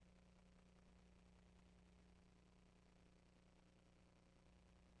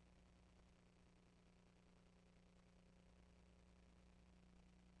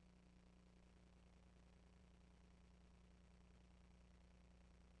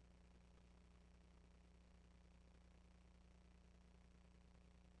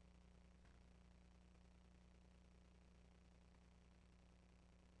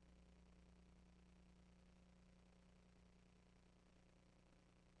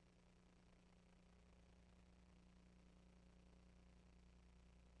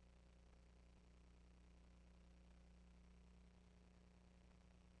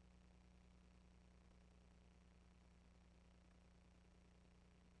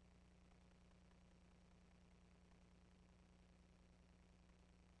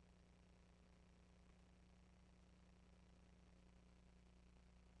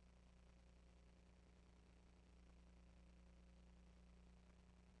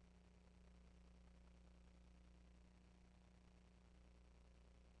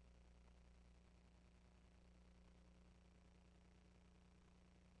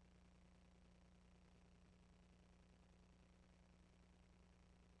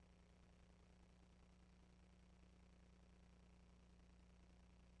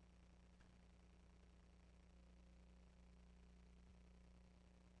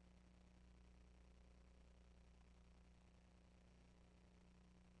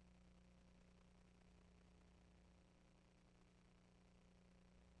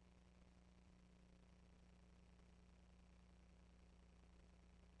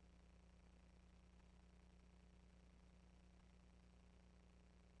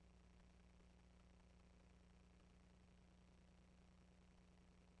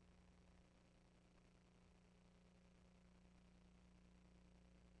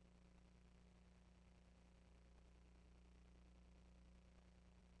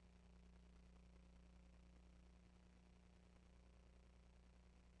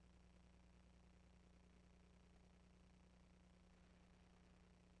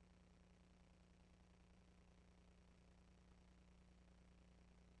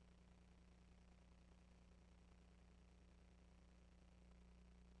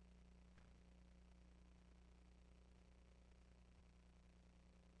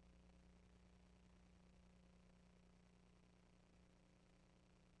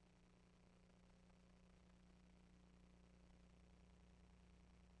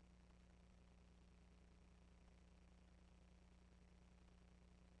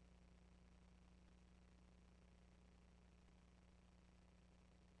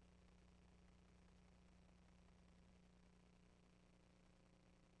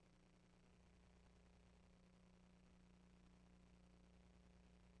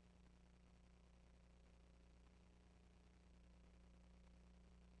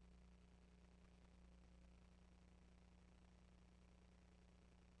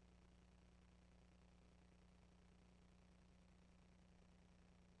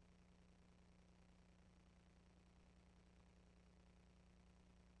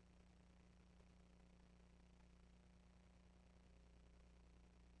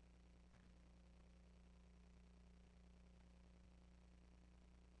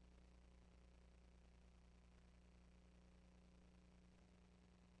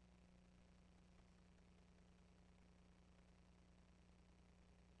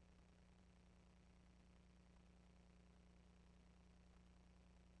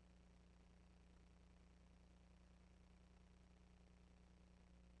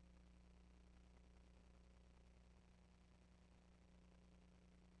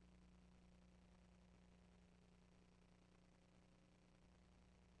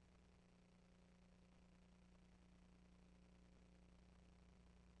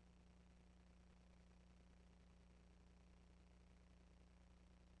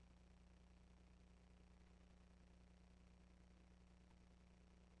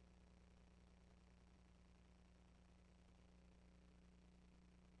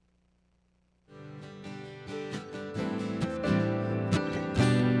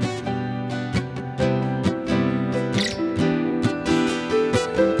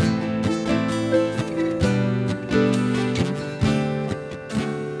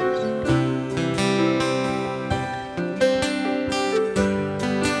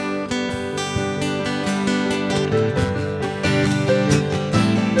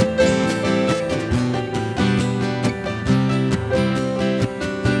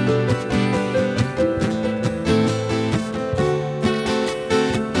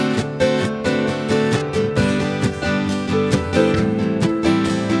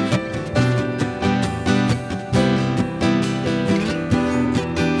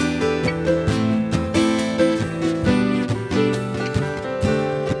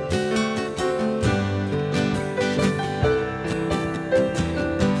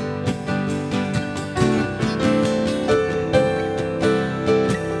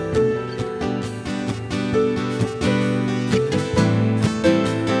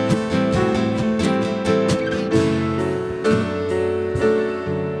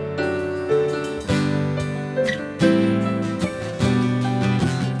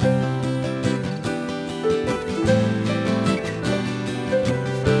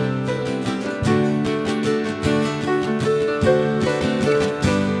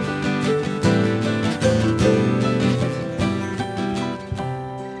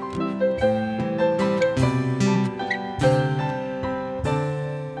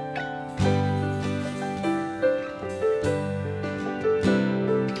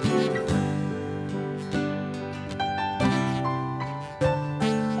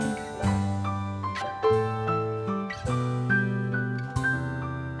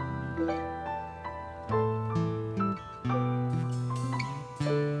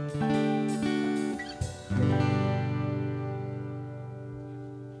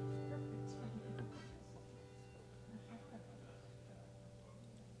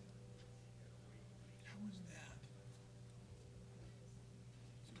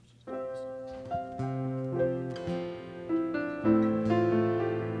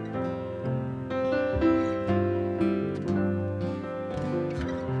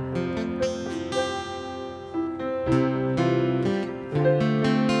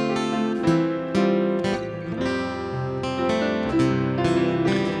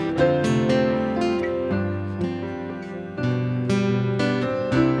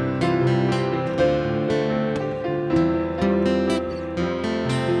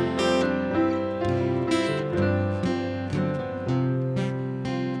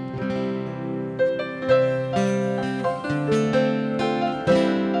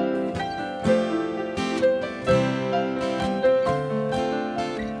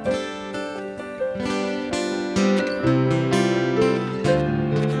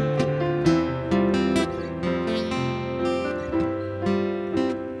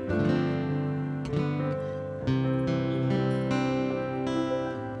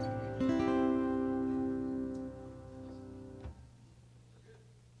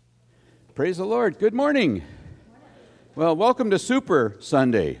Praise the Lord. Good morning. Well, welcome to Super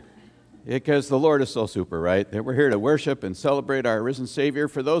Sunday, because the Lord is so super, right? That we're here to worship and celebrate our risen Savior.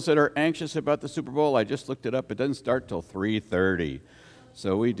 For those that are anxious about the Super Bowl, I just looked it up. It doesn't start till 3:30.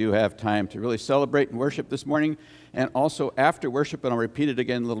 So we do have time to really celebrate and worship this morning. And also after worship, and I'll repeat it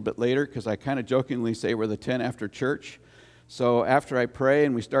again a little bit later, because I kind of jokingly say we're the 10 after church. So after I pray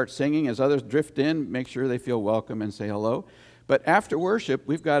and we start singing, as others drift in, make sure they feel welcome and say hello. But after worship,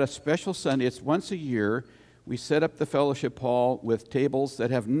 we've got a special Sunday. It's once a year. We set up the fellowship hall with tables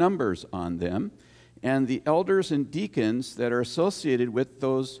that have numbers on them. And the elders and deacons that are associated with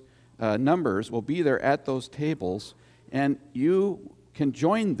those numbers will be there at those tables. And you can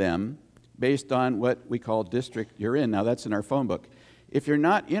join them based on what we call district you're in. Now, that's in our phone book. If you're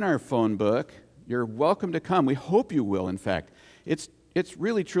not in our phone book, you're welcome to come. We hope you will, in fact. It's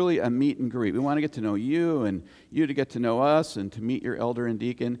really, truly a meet and greet. We want to get to know you and you to get to know us and to meet your elder and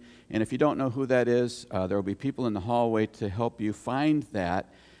deacon. And if you don't know who that is, there will be people in the hallway to help you find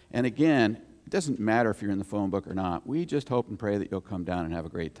that. And again, it doesn't matter if you're in the phone book or not. We just hope and pray that you'll come down and have a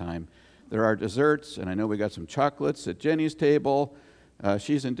great time. There are desserts, and I know we got some chocolates at Jenny's table.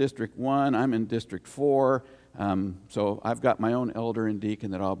 She's in District 1. I'm in District 4. So I've got my own elder and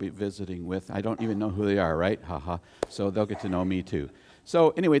deacon that I'll be visiting with. I don't even know who they are, right? Ha. So they'll get to know me too.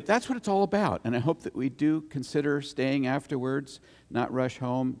 So anyway, that's what it's all about. And I hope that we do consider staying afterwards, not rush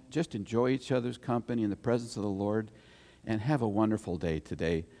home. Just enjoy each other's company in the presence of the Lord and have a wonderful day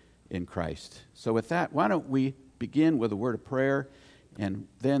today in Christ. So with that, why don't we begin with a word of prayer and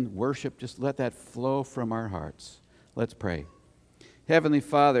then worship. Just let that flow from our hearts. Let's pray. Heavenly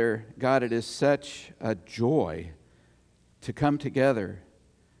Father, God, it is such a joy to come together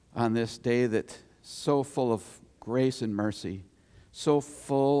on this day that's so full of grace and mercy, so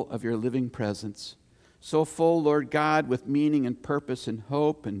full of your living presence, so full, Lord God, with meaning and purpose and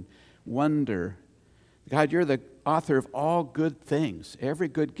hope and wonder. God, you're the author of all good things. Every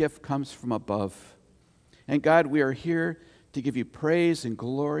good gift comes from above. And God, we are here to give you praise and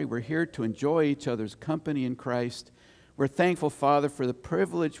glory. We're here to enjoy each other's company in Christ. We're thankful, Father, for the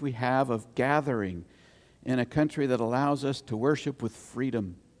privilege we have of gathering in a country that allows us to worship with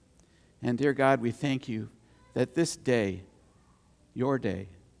freedom. And dear God, we thank you that this day, your day,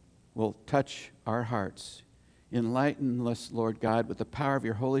 will touch our hearts. Enlighten us, Lord God, with the power of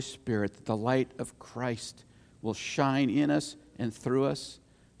your Holy Spirit, that the light of Christ will shine in us and through us,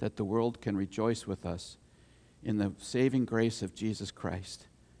 that the world can rejoice with us in the saving grace of Jesus Christ.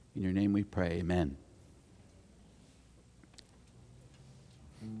 In your name we pray, amen.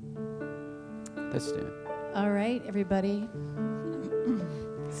 Let's stand. All right, everybody.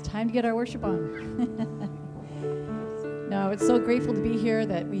 It's time to get our worship on. No, it's so grateful to be here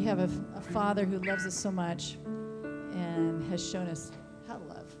that we have a Father who loves us so much and has shown us how to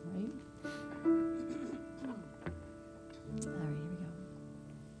love, right? All right, here we go.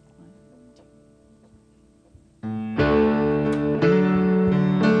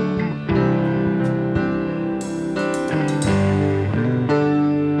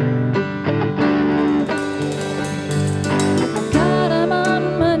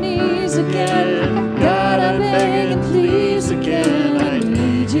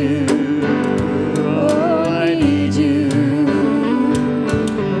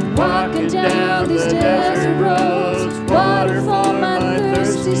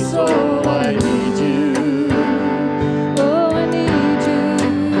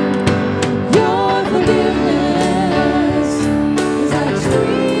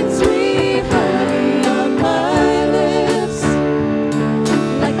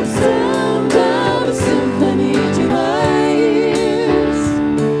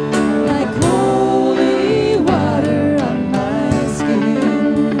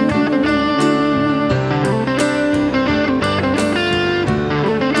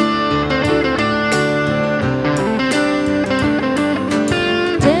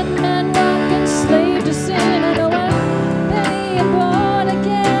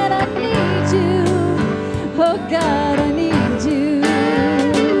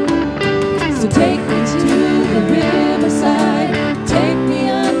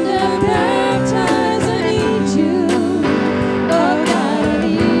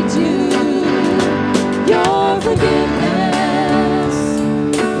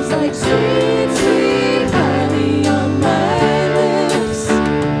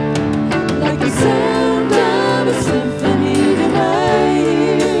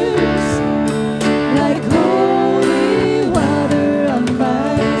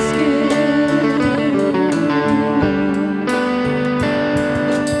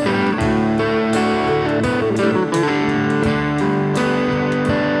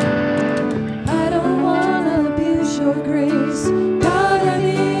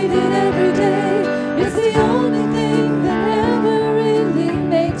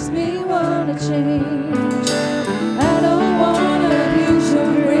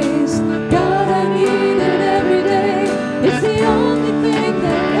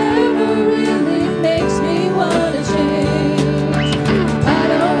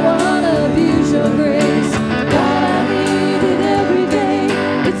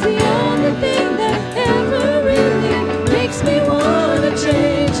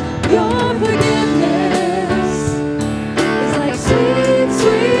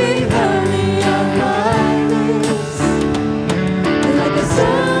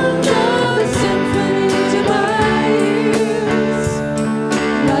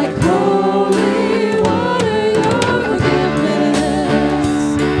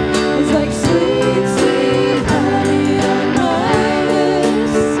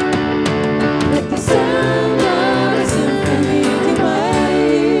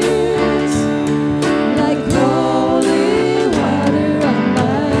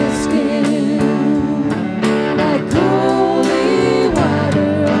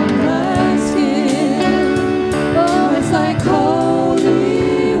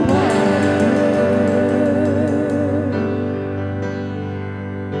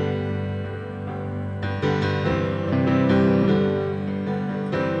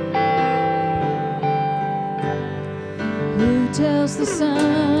 Who tells the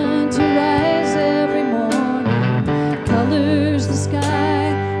sun to rise every morning, colors the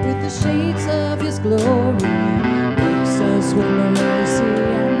sky with the shades of his glory, makes us with mercy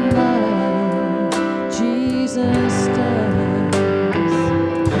and love, Jesus does.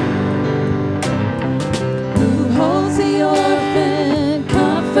 Who holds the orphan,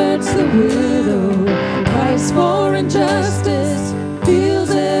 comforts the widow, cries for injustice,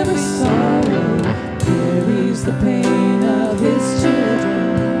 feels every sorrow, carries the pain of his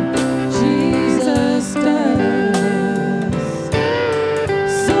children, Jesus does.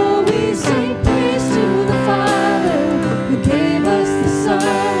 So we sing praise to the Father who gave us the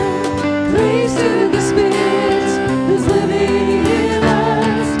Son, praise to the Spirit who's living in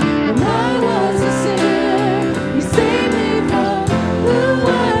us. When I was a sinner, he saved me from who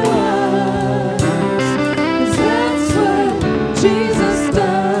I was, 'cause that's what Jesus does.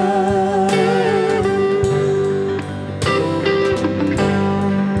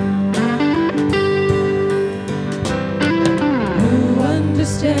 Who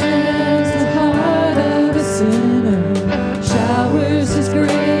understands the heart of a sinner, showers his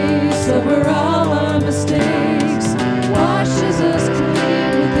grace over all our mistakes, washes us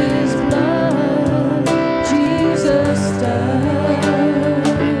clean with his blood, Jesus does.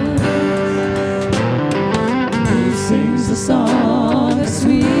 Who sings the song of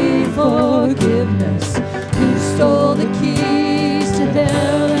sweet forgiveness, who stole the keys to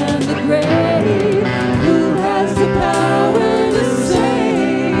hell and the grave, who has the power to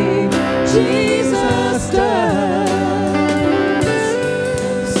save, Jesus does.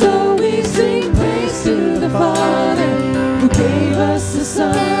 So we sing praise to the Father who gave us the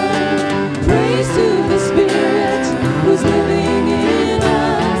Son, praise to the Spirit who's living in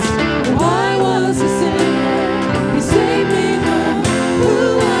us. When I was a sinner, he saved me from who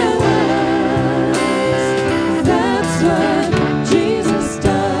I was. That's what Jesus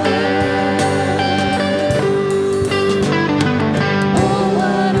does. Oh,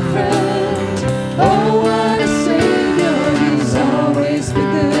 what a friend. Oh, what a Savior. He's always been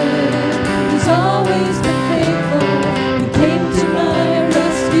good. He's always been faithful. He came to my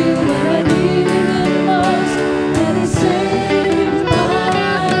rescue when I needed him most, and he saved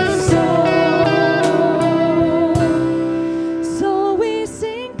my soul. So we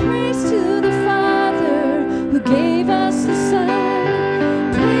sing praise to the Father who gave us the Son,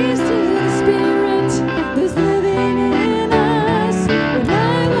 praise to the Spirit who's living in us. When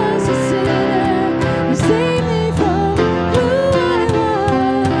I was a sinner, he saved me from who I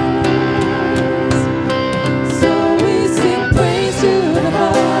was. So we sing praise to the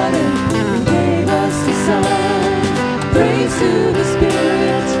Father who gave us the Son, praise to the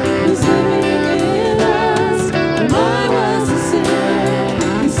Spirit who's living in us. When I was a sinner,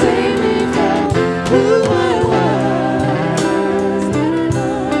 he saved me from who I was.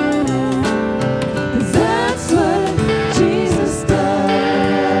 'Cause that's what Jesus does.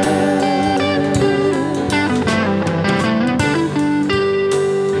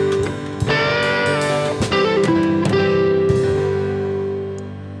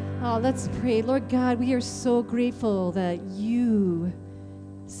 Oh, let's pray. Lord God, we are so grateful that you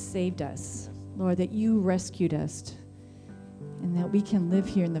saved us. Lord, that you rescued us, and that we can live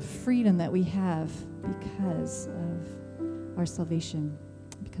here in the freedom that we have because of our salvation,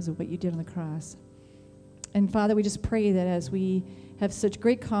 because of what you did on the cross. And Father, we just pray that as we have such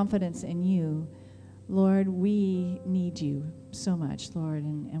great confidence in you, Lord, we need you so much, Lord,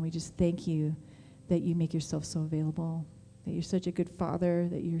 and we just thank you that you make yourself so available, that you're such a good Father,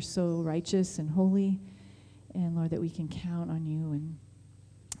 that you're so righteous and holy, and Lord, that we can count on you and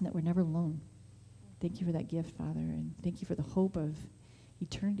that we're never alone. Thank you for that gift, Father, and thank you for the hope of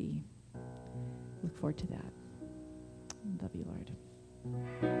eternity. Look forward to that. Love you, Lord.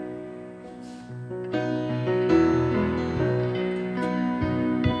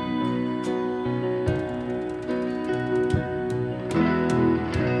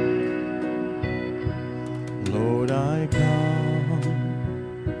 Lord, I come,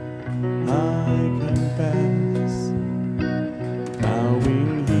 I confess,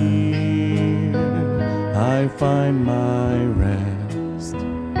 bowing here, I find my rest,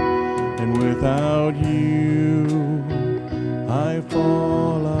 and without you, I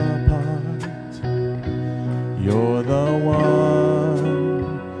fall apart. You're the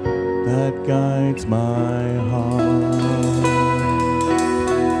one that guides my heart.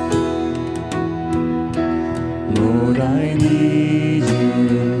 Lord, I need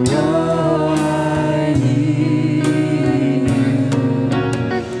you, oh, I need you.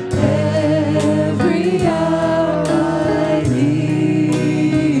 Every hour I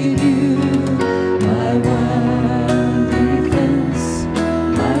need you, my one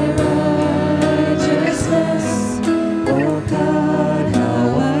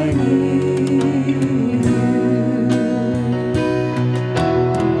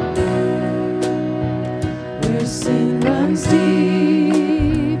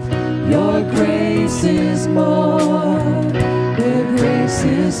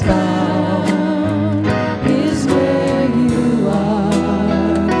found is where you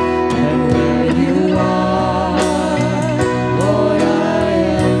are, and where you are, Lord, I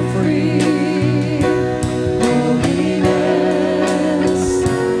am free. Holiness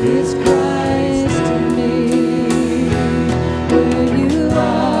is Christ in me. Where you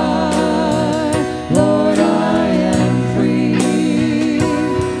are, Lord, I am free.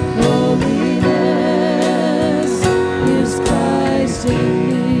 Holiness is Christ in me.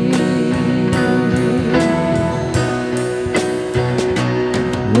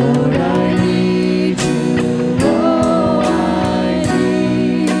 Lord, I need you. Oh, I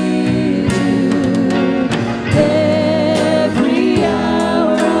need you. Every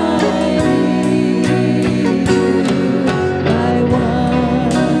hour I need you. My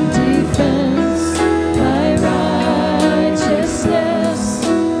one defense, my righteousness.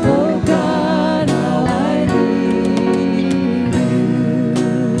 Oh God, how I need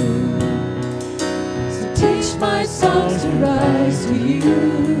you. So teach my songs to rise to you.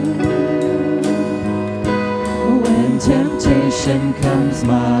 When temptation comes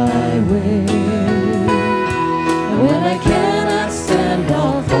my way, and when I cannot stand,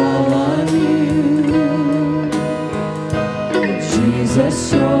 I'll fall on you.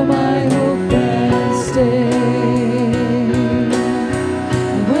 Jesus, you're my hope and stay.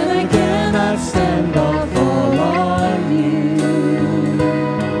 And when I cannot stand, I'll fall on you.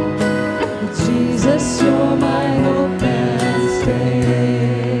 Jesus, you're my hope and stay.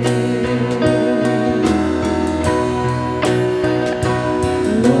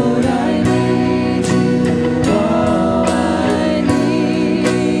 Lord, I need you. Oh, I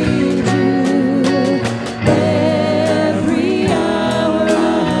need you. Every hour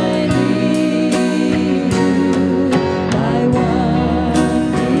I need you. My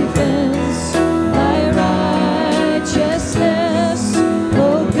one defense, my righteousness.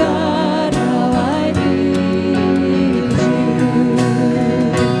 Oh God, how I need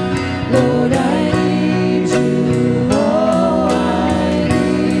you. Lord, I need you. Oh, I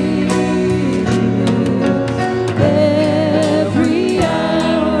need you. Every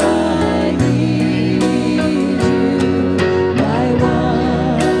hour I need you. My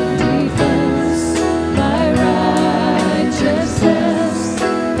one defense, my righteousness.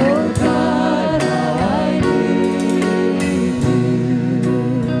 Oh God, how I need you.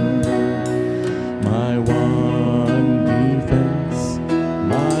 My one defense,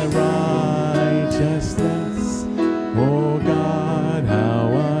 my righteousness. Oh God,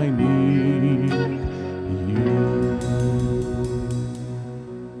 how I need you.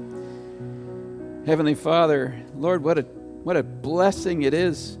 Heavenly Father, Lord, what a blessing it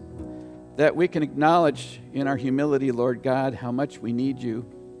is that we can acknowledge in our humility, Lord God, how much we need you.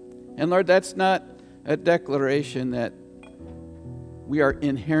 And Lord, that's not a declaration that we are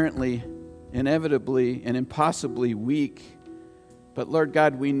inherently, inevitably, and impossibly weak. But Lord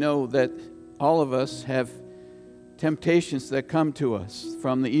God, we know that all of us have temptations that come to us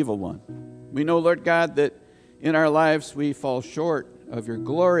from the evil one. We know, Lord God, that in our lives we fall short of your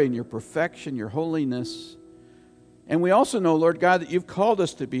glory and your perfection, your holiness. And we also know, Lord God, that you've called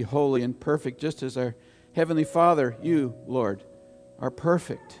us to be holy and perfect, just as our Heavenly Father, you, Lord, are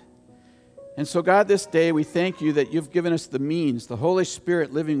perfect. And so, God, this day we thank you that you've given us the means, the Holy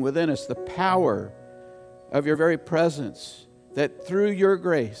Spirit living within us, the power of your very presence, that through your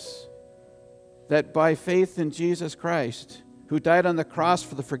grace, that by faith in Jesus Christ, who died on the cross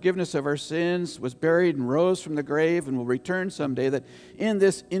for the forgiveness of our sins, was buried and rose from the grave and will return someday, that in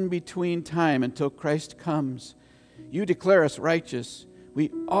this in-between time until Christ comes, you declare us righteous.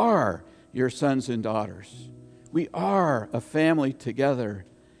 We are your sons and daughters. We are a family together.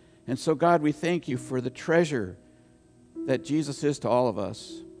 And so, God, we thank you for the treasure that Jesus is to all of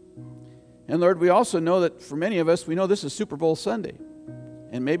us. And Lord, we also know that for many of us, we know this is Super Bowl Sunday.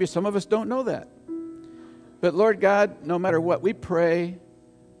 And maybe some of us don't know that. But Lord God, no matter what, we pray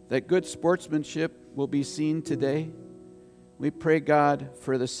that good sportsmanship will be seen today. We pray, God,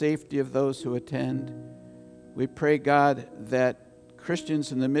 for the safety of those who attend. We pray, God, that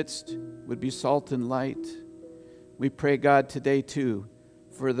Christians in the midst would be salt and light. We pray, God, today too,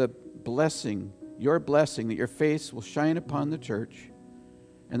 for the blessing, your blessing, that your face will shine upon the church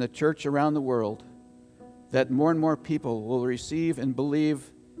and the church around the world, that more and more people will receive and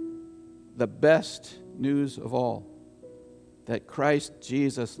believe the best news of all, that Christ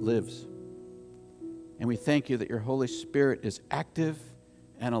Jesus lives. And we thank you that your Holy Spirit is active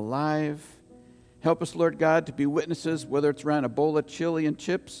and alive. Help us, Lord God, to be witnesses, whether it's around a bowl of chili and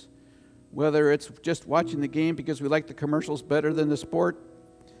chips, whether it's just watching the game because we like the commercials better than the sport.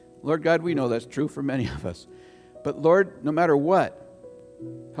 Lord God, we know that's true for many of us. But Lord, no matter what,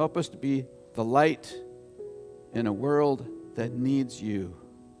 Help us to be the light in a world that needs you.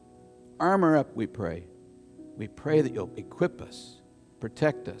 Armor up, we pray. We pray that you'll equip us,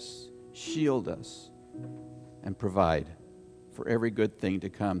 protect us, shield us, and provide for every good thing to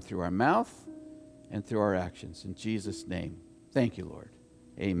come through our mouth and through our actions. In Jesus' name, thank you, Lord.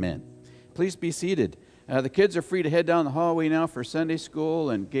 Amen. Please be seated. The kids are free to head down the hallway now for Sunday school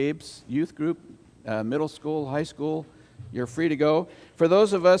and Gabe's youth group, middle school, high school. You're free to go. For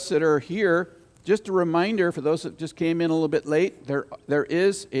those of us that are here, just a reminder for those that just came in a little bit late, there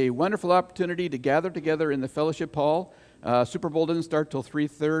is a wonderful opportunity to gather together in the fellowship hall. Super Bowl doesn't start till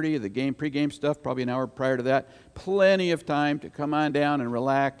 3:30. The pregame stuff, probably an hour prior to that. Plenty of time to come on down and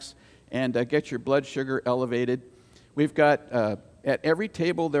relax and get your blood sugar elevated. We've got, at every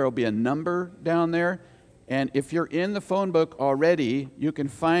table, there will be a number down there. And if you're in the phone book already, you can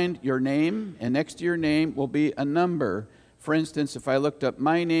find your name, and next to your name will be a number. For instance, if I looked up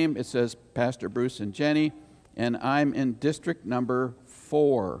my name, it says Pastor Bruce and Jenny, and I'm in district number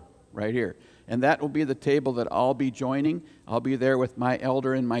 4 right here. And that will be the table that I'll be joining. I'll be there with my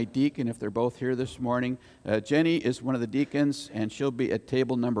elder and my deacon if they're both here this morning. Jenny is one of the deacons, and she'll be at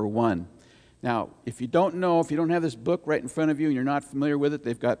table number 1. Now, if you don't know, if you don't have this book right in front of you and you're not familiar with it,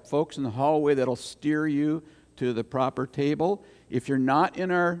 they've got folks in the hallway that'll steer you to the proper table. If you're not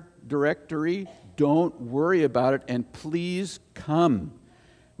in our directory, don't worry about it, and please come.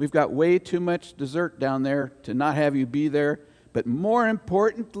 We've got way too much dessert down there to not have you be there. But more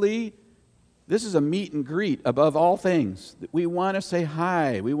importantly, this is a meet and greet above all things. We want to say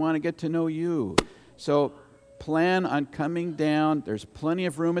hi. We want to get to know you. So plan on coming down. There's plenty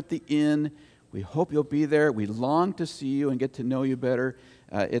of room at the inn. We hope you'll be there. We long to see you and get to know you better.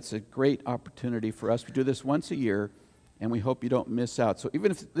 It's a great opportunity for us. We do this once a year, and we hope you don't miss out. So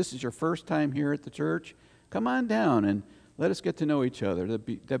even if this is your first time here at the church, come on down and let us get to know each other.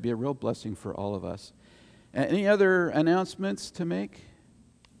 That'd be a real blessing for all of us. Any other announcements to make?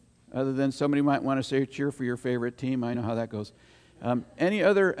 Other than somebody might want to say a cheer for your favorite team. I know how that goes. Any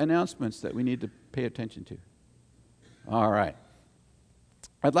other announcements that we need to pay attention to? All right.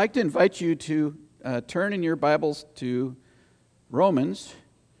 I'd like to invite you to turn in your Bibles to Romans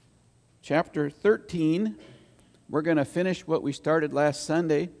chapter 13. We're going to finish what we started last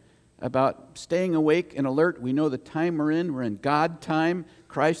Sunday about staying awake and alert. We know the time we're in. We're in God time.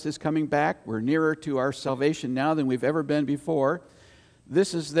 Christ is coming back. We're nearer to our salvation now than we've ever been before.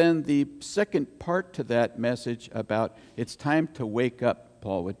 This is then the second part to that message about it's time to wake up,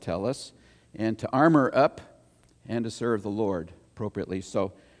 Paul would tell us, and to armor up and to serve the Lord appropriately. So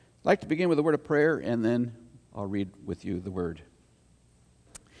I'd like to begin with a word of prayer, and then I'll read with you the word.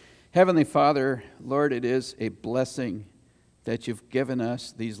 Heavenly Father, Lord, it is a blessing that you've given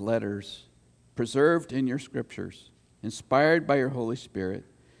us these letters, preserved in your scriptures, inspired by your Holy Spirit,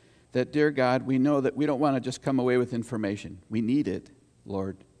 that, dear God, we know that we don't want to just come away with information. We need it,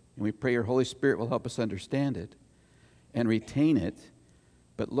 Lord, and we pray your Holy Spirit will help us understand it and retain it.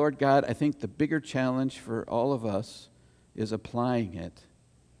 But, Lord God, I think the bigger challenge for all of us is applying it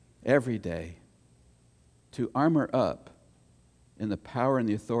every day to armor up in the power and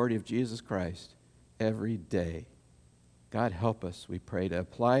the authority of Jesus Christ every day. God, help us, we pray, to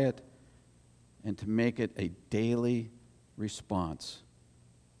apply it and to make it a daily response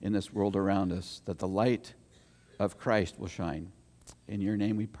in this world around us, that the light of Christ will shine. In your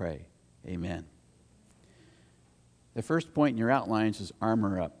name we pray. Amen. The first point in your outlines is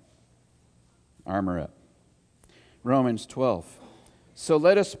armor up. Armor up. Romans 12. So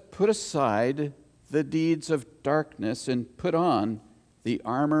let us put aside the deeds of darkness and put on the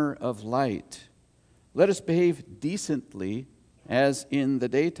armor of light. Let us behave decently as in the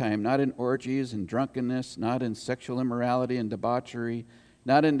daytime, not in orgies and drunkenness, not in sexual immorality and debauchery,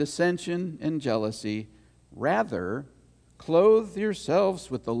 not in dissension and jealousy. Rather, clothe yourselves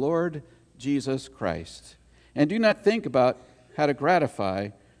with the Lord Jesus Christ, and do not think about how to gratify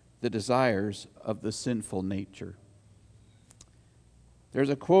the desires of the sinful nature. There's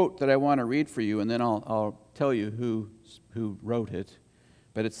a quote that I want to read for you, and then I'll tell you who wrote it.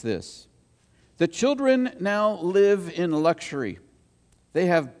 But it's this: the children now live in luxury. They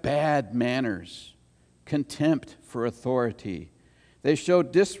have bad manners, contempt for authority. They show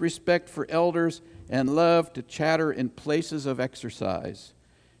disrespect for elders and love to chatter in places of exercise.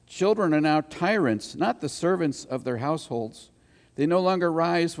 Children are now tyrants, not the servants of their households. They no longer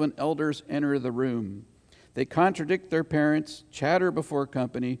rise when elders enter the room. They contradict their parents, chatter before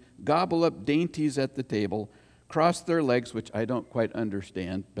company, gobble up dainties at the table, cross their legs, which I don't quite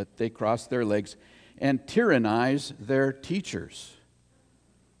understand, but they cross their legs, and tyrannize their teachers.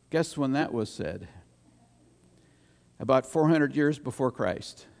 Guess when that was said? about 400 years before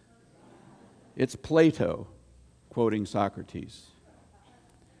Christ. It's Plato quoting Socrates.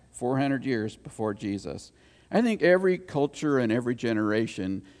 400 years before Jesus. I think every culture and every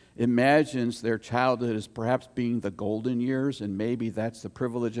generation imagines their childhood as perhaps being the golden years, and maybe that's the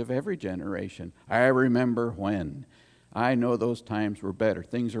privilege of every generation. I remember when. I know those times were better.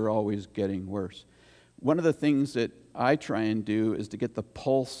 Things are always getting worse. One of the things that I try and do is to get the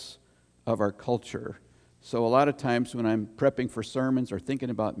pulse of our culture. So a lot of times when I'm prepping for sermons or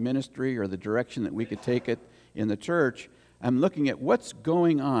thinking about ministry or the direction that we could take it in the church, I'm looking at what's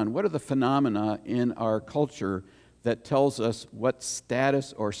going on. What are the phenomena in our culture that tells us what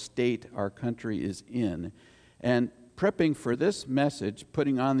status or state our country is in? And prepping for this message,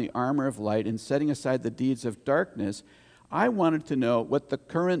 putting on the armor of light and setting aside the deeds of darkness, I wanted to know what the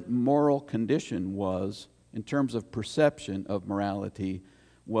current moral condition was in terms of perception of morality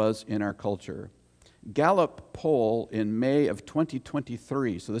was in our culture. Gallup poll in May of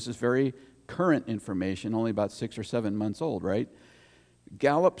 2023, so this is very current information, only about 6 or 7 months old, right?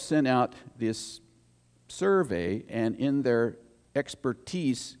 Gallup sent out this survey, and in their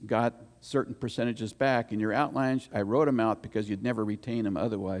expertise got certain percentages back. In your outlines, I wrote them out because you'd never retain them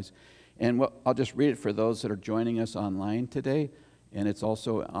otherwise. And I'll just read it for those that are joining us online today, and it's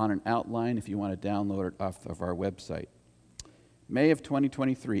also on an outline if you want to download it off of our website. May of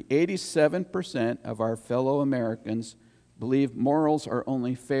 2023, 87% of our fellow Americans believe morals are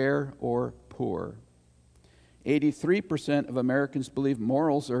only fair or poor. 83% of Americans believe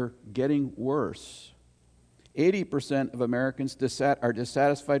morals are getting worse. 80% of Americans are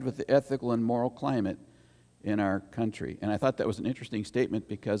dissatisfied with the ethical and moral climate in our country. And I thought that was an interesting statement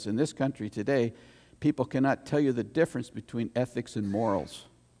because in this country today, people cannot tell you the difference between ethics and morals.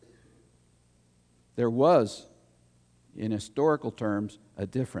 There was, in historical terms, a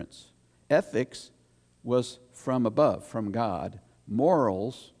difference. Ethics was from above, from God.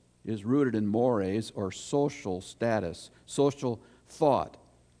 Morals is rooted in mores, or social status, social thought,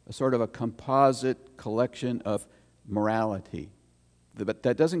 a sort of a composite collection of morality. But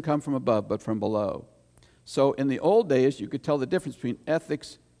that doesn't come from above, but from below. So in the old days, you could tell the difference between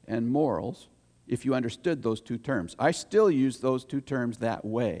ethics and morals if you understood those two terms. I still use those two terms that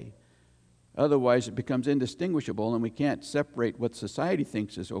way. Otherwise, it becomes indistinguishable, and we can't separate what society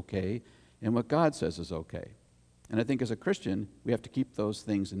thinks is okay and what God says is okay. And I think as a Christian, we have to keep those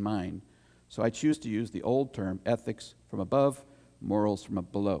things in mind. So I choose to use the old term, ethics from above, morals from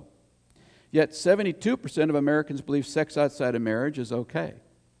below. Yet 72% of Americans believe sex outside of marriage is okay.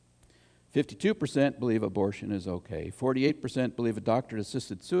 52% believe abortion is okay. 48% believe a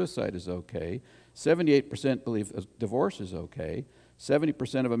doctor-assisted suicide is okay. 78% believe divorce is okay.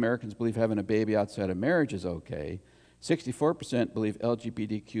 70% of Americans believe having a baby outside of marriage is okay. 64% believe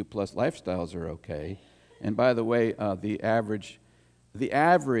LGBTQ plus lifestyles are okay. And by the way, the average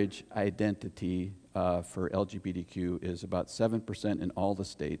identity for LGBTQ is about 7% in all the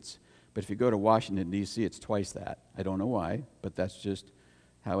states. But if you go to Washington, D.C., it's twice that. I don't know why, but that's just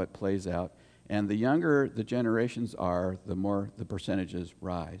how it plays out. And the younger the generations are, the more the percentages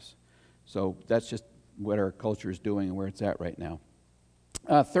rise. So that's just what our culture is doing and where it's at right now.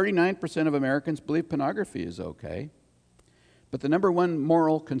 39% of Americans believe pornography is okay. But the number one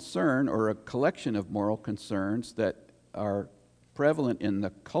moral concern, or a collection of moral concerns that are prevalent in the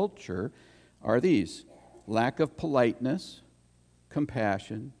culture, are these: lack of politeness,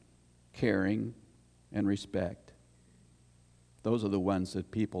 compassion, caring, and respect. Those are the ones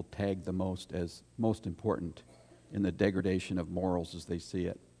that people tag the most as most important in the degradation of morals as they see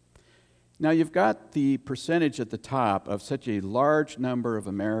it. Now, you've got the percentage at the top of such a large number of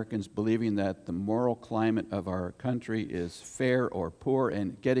Americans believing that the moral climate of our country is fair or poor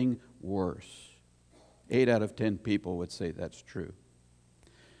and getting worse. 8 out of 10 people would say that's true.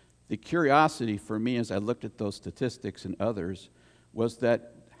 The curiosity for me as I looked at those statistics and others was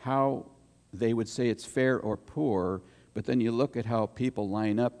that how they would say it's fair or poor, but then you look at how people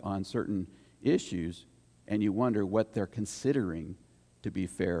line up on certain issues and you wonder what they're considering to be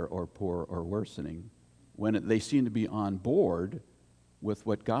fair or poor or worsening, when they seem to be on board with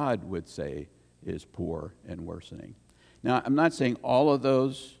what God would say is poor and worsening. Now, I'm not saying all of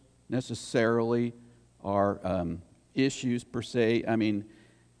those necessarily are issues per se. I mean,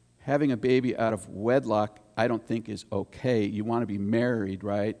 having a baby out of wedlock, I don't think is okay. You want to be married,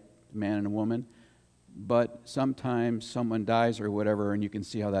 right? A man and a woman. But sometimes someone dies or whatever, and you can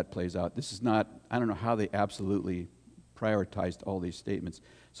see how that plays out. This is not, I don't know how they absolutely prioritized all these statements.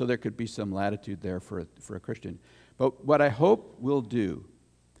 So there could be some latitude there for a Christian. But what I hope we'll do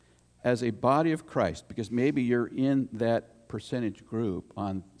as a body of Christ, because maybe you're in that percentage group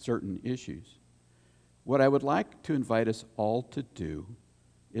on certain issues, What I would like to invite us all to do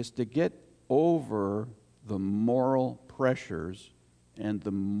is to get over the moral pressures and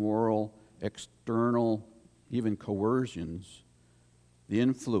the moral external, even coercions, the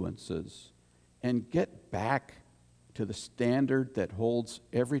influences, and get back to the standard that holds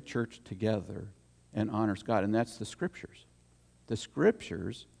every church together and honors God, and that's the Scriptures. The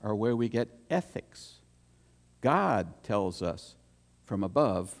Scriptures are where we get ethics. God tells us from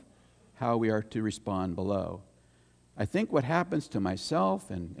above how we are to respond below. I think what happens to myself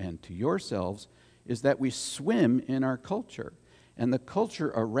and to yourselves is that we swim in our culture, and the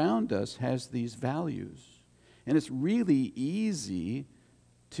culture around us has these values. And it's really easy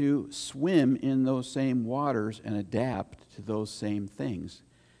to swim in those same waters and adapt to those same things.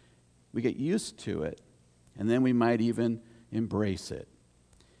 We get used to it, and then we might even embrace it.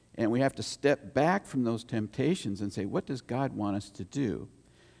 And we have to step back from those temptations and say, what does God want us to do?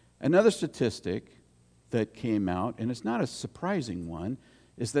 Another statistic that came out, and it's not a surprising one,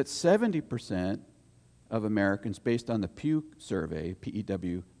 is that 70% of Americans, based on the Pew survey,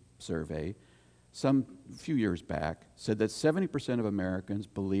 PEW survey, some few years back, said that 70% of Americans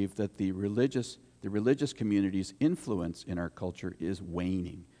believe that the religious community's influence in our culture is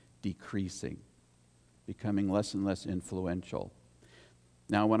waning, decreasing, becoming less and less influential.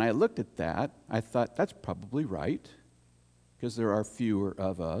 Now, when I looked at that, I thought that's probably right, because there are fewer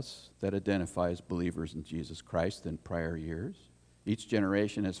of us that identify as believers in Jesus Christ than prior years. Each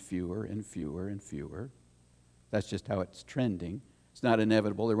generation has fewer and fewer and fewer. That's just how it's trending. It's not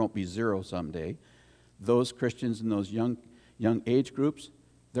inevitable. There won't be zero someday. Those Christians in those young age groups,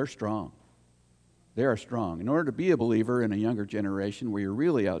 they're strong. They are strong. In order to be a believer in a younger generation where you're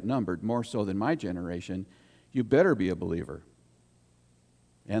really outnumbered, more so than my generation, you better be a believer.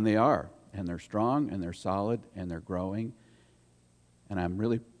 And they are. And they're strong, and they're solid, and they're growing. And I'm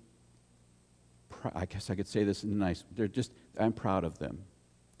really, I guess I could say this in nice, I'm proud of them.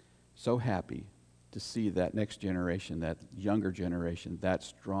 So happy to see that next generation, that younger generation, that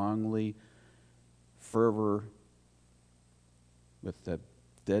strongly fervor with the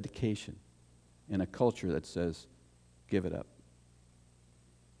dedication in a culture that says, give it up.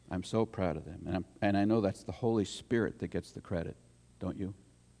 I'm so proud of them. And I know that's the Holy Spirit that gets the credit, don't you?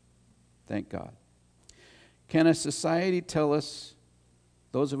 Thank God. Can a society tell us,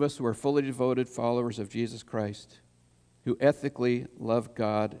 those of us who are fully devoted followers of Jesus Christ, who ethically love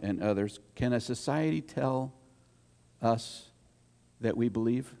God and others, can a society tell us that we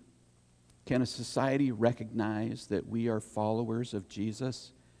believe? Can a society recognize that we are followers of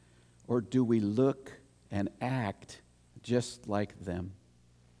Jesus? Or do we look and act just like them?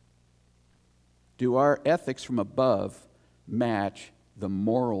 Do our ethics from above match the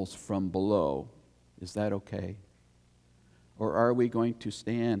morals from below? Is that okay? Or are we going to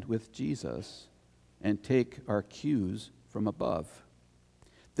stand with Jesus and take our cues from above?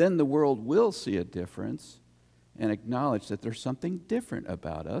 Then the world will see a difference and acknowledge that there's something different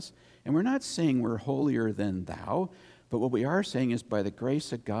about us. And we're not saying we're holier than thou, but what we are saying is by the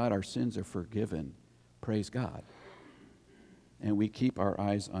grace of God, our sins are forgiven. Praise God. And we keep our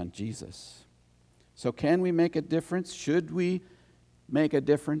eyes on Jesus. So can we make a difference? Should we make a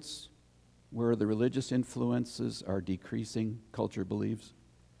difference where the religious influences are decreasing, culture believes?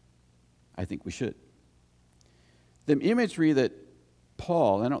 I think we should. The imagery that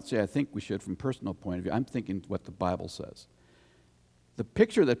Paul, I don't say I think we should from personal point of view, I'm thinking what the Bible says. The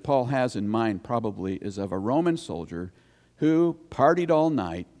picture that Paul has in mind probably is of a Roman soldier who partied all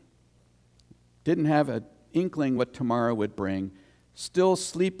night, didn't have an inkling what tomorrow would bring, still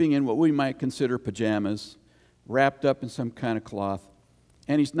sleeping in what we might consider pajamas, wrapped up in some kind of cloth,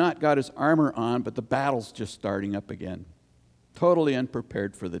 and he's not got his armor on, but the battle's just starting up again, totally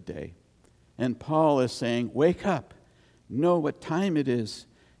unprepared for the day. And Paul is saying, wake up, know what time it is,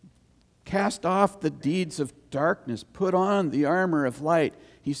 cast off the deeds of darkness, put on the armor of light.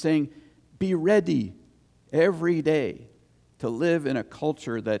 He's saying, be ready every day to live in a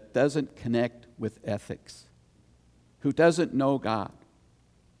culture that doesn't connect with ethics, who doesn't know God,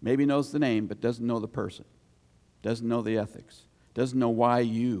 maybe knows the name, but doesn't know the person, doesn't know the ethics, doesn't know why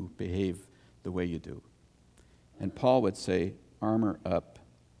you behave the way you do. And Paul would say, armor up.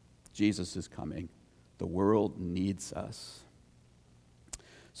 Jesus is coming. The world needs us.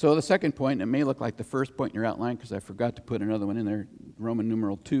 So the second point, it may look like the first point in your outline because I forgot to put another one in there, Roman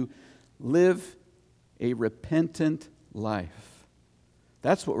numeral 2, live a repentant life.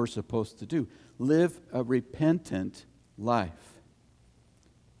 That's what we're supposed to do. Live a repentant life.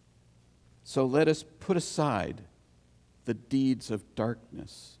 So let us put aside the deeds of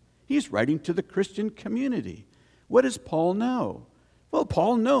darkness. He's writing to the Christian community. What does Paul know? Well,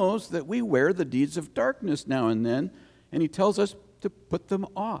 Paul knows that we wear the deeds of darkness now and then, and he tells us to put them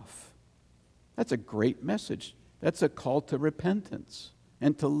off. That's a great message. That's a call to repentance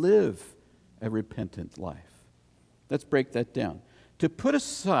and to live a repentant life. Let's break that down. To put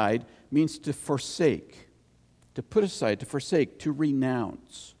aside means to forsake. To put aside, to forsake, to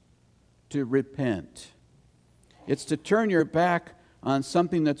renounce, to repent. It's to turn your back on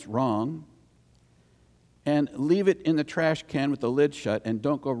something that's wrong and leave it in the trash can with the lid shut and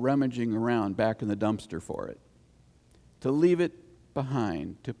don't go rummaging around back in the dumpster for it. To leave it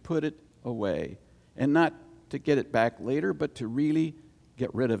behind, to put it away, and not to get it back later, but to really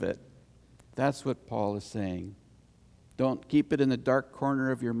get rid of it. That's what Paul is saying. Don't keep it in the dark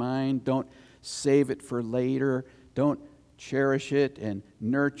corner of your mind. Don't save it for later. Don't cherish it and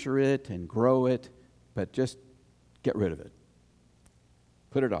nurture it and grow it, but just get rid of it.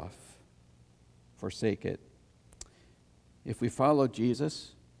 Put it off. Forsake it. If we follow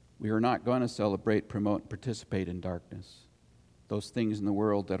Jesus, we are not going to celebrate, promote, and participate in darkness. Those things in the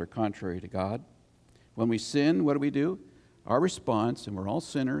world that are contrary to God. When we sin, what do? Our response, and we're all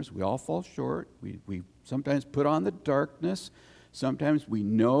sinners, we all fall short. We sometimes put on the darkness. Sometimes we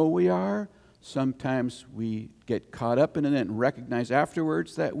know we are. Sometimes we get caught up in it and recognize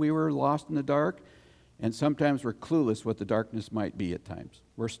afterwards that we were lost in the dark. And sometimes we're clueless what the darkness might be at times.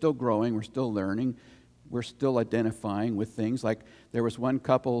 We're still growing. We're still learning. We're still identifying with things. Like there was one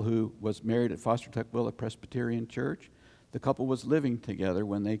couple who was married at Foster Tuckwilla Presbyterian Church. The couple was living together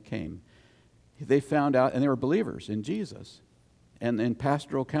when they came. They found out, and they were believers in Jesus. And in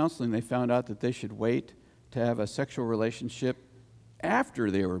pastoral counseling, they found out that they should wait to have a sexual relationship after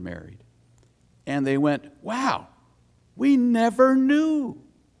they were married. And they went, wow, we never knew.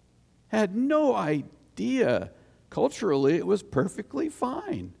 Had no idea. Culturally, it was perfectly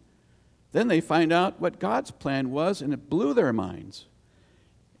fine. Then they find out what God's plan was, and it blew their minds.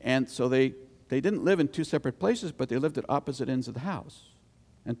 And so they didn't live in two separate places, but they lived at opposite ends of the house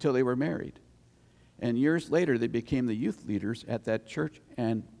until they were married. And years later, they became the youth leaders at that church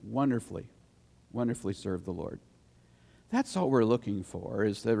and wonderfully served the Lord. That's all we're looking for,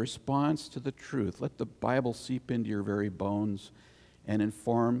 is the response to the truth. Let the Bible seep into your very bones and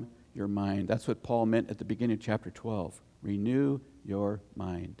inform your mind. That's what Paul meant at the beginning of chapter 12. Renew your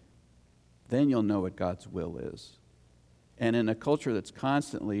mind. Then you'll know what God's will is. And in a culture that's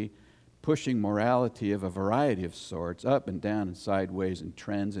constantly pushing morality of a variety of sorts, up and down and sideways and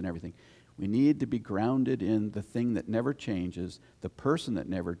trends and everything, we need to be grounded in the thing that never changes, the person that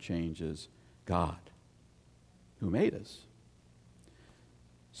never changes, God, who made us.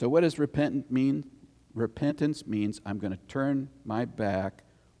 So what does repentance mean? Repentance means I'm going to turn my back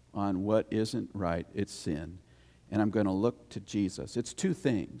on what isn't right. It's sin. And I'm going to look to Jesus. It's two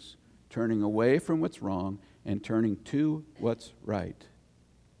things: turning away from what's wrong and turning to what's right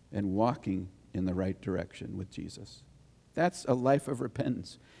and walking in the right direction with Jesus. That's a life of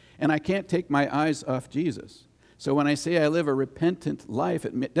repentance. And I can't take my eyes off Jesus. So when I say I live a repentant life,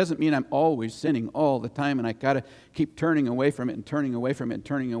 it doesn't mean I'm always sinning all the time and I got to keep turning away from it and turning away from it and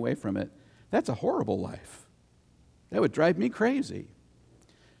turning away from it. That's a horrible life. That would drive me crazy.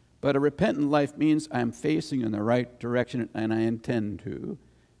 But a repentant life means I'm facing in the right direction, and I intend to,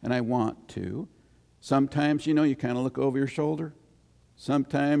 and I want to. Sometimes, you kind of look over your shoulder.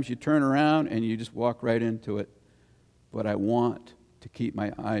 Sometimes you turn around and you just walk right into it. But I want to keep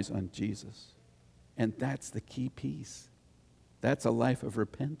my eyes on Jesus. And that's the key piece. That's a life of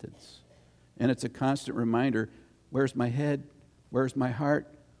repentance. And it's a constant reminder, where's my head? Where's my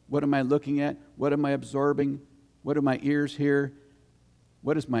heart? What am I looking at? What am I absorbing? What do my ears hear?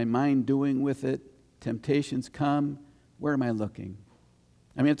 What is my mind doing with it? Temptations come. Where am I looking?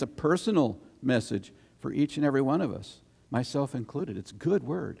 I mean, it's a personal message for each and every one of us, myself included. It's a good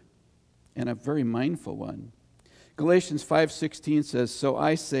word and a very mindful one. Galatians 5:16 says, so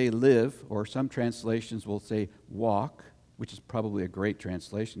I say live, or some translations will say walk, which is probably a great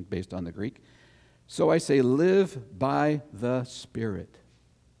translation based on the Greek. So I say live by the Spirit,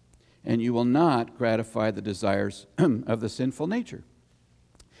 and you will not gratify the desires of the sinful nature.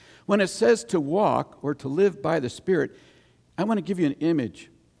 When it says to walk or to live by the Spirit, I want to give you an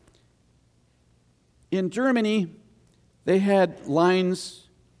image. In Germany, they had lines,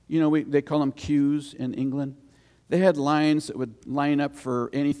 they call them queues in England. They had lines that would line up for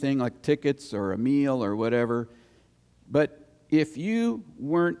anything like tickets or a meal or whatever. But if you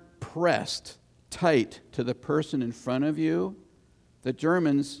weren't pressed tight to the person in front of you, the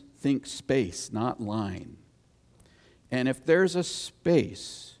Germans think space, not line. And if there's a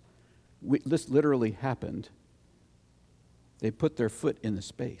space, this literally happened, they put their foot in the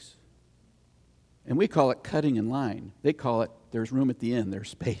space. And we call it cutting in line. They call it there's room at the end, there's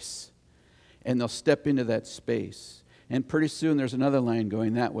space. And they'll step into that space. And pretty soon there's another line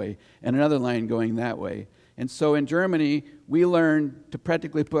going that way and another line going that way. And so in Germany, we learned to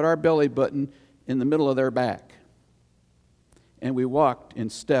practically put our belly button in the middle of their back. And we walked in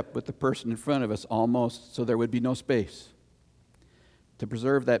step with the person in front of us almost, so there would be no space to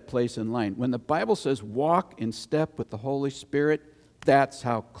preserve that place in line. When the Bible says walk in step with the Holy Spirit, that's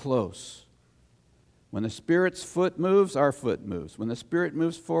how close. When the Spirit's foot moves, our foot moves. When the Spirit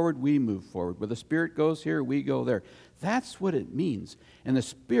moves forward, we move forward. When the Spirit goes here, we go there. That's what it means. And the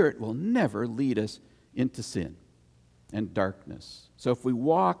Spirit will never lead us into sin and darkness. So if we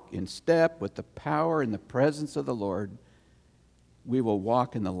walk in step with the power and the presence of the Lord, we will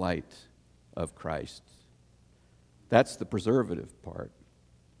walk in the light of Christ. That's the preservative part.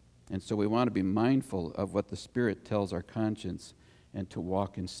 And so we want to be mindful of what the Spirit tells our conscience and to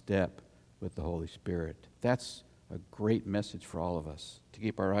walk in step with the Holy Spirit. That's a great message for all of us, to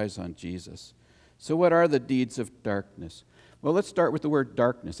keep our eyes on Jesus. So what are the deeds of darkness? Well, let's start with the word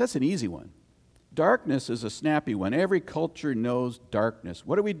darkness. That's an easy one. Darkness is a snappy one. Every culture knows darkness.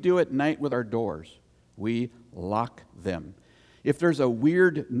 What do we do at night with our doors? We lock them. If there's a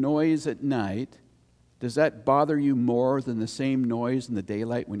weird noise at night, does that bother you more than the same noise in the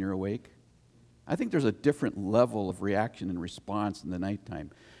daylight when you're awake? I think there's a different level of reaction and response in the nighttime.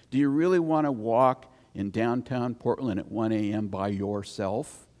 Do you really want to walk in downtown Portland at 1 a.m. by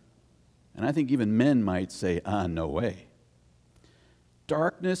yourself? And I think even men might say, no way.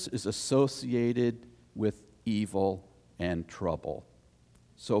 Darkness is associated with evil and trouble.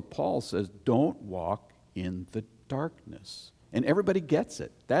 So Paul says, don't walk in the darkness. And everybody gets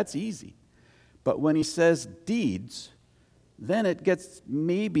it. That's easy. But when he says deeds, then it gets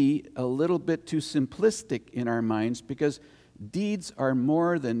maybe a little bit too simplistic in our minds, because deeds are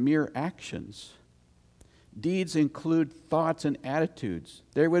more than mere actions. Deeds include thoughts and attitudes.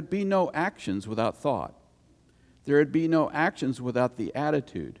 There would be no actions without thought. There would be no actions without the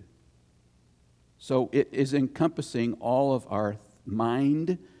attitude. So it is encompassing all of our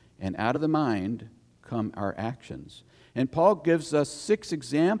mind, and out of the mind come our actions. And Paul gives us 6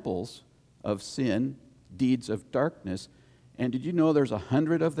 examples of sin, deeds of darkness. And did you know there's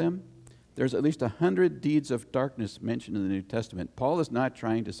 100 of them? There's at least 100 deeds of darkness mentioned in the New Testament. Paul is not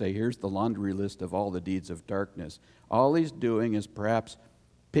trying to say, here's the laundry list of all the deeds of darkness. All he's doing is perhaps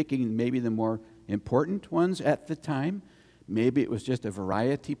picking maybe the more important ones at the time. Maybe it was just a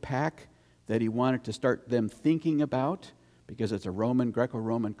variety pack that he wanted to start them thinking about, because it's a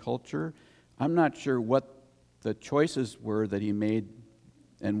Greco-Roman culture. I'm not sure what the choices were that he made,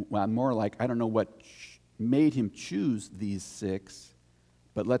 and more like, I don't know what made him choose these 6,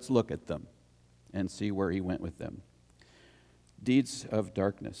 but let's look at them and see where he went with them. Deeds of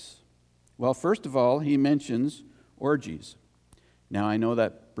darkness. Well, first of all, he mentions orgies. Now, I know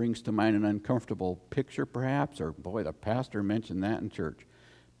that brings to mind an uncomfortable picture, perhaps, or, boy, the pastor mentioned that in church.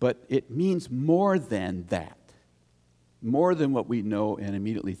 But it means more than that, more than what we know and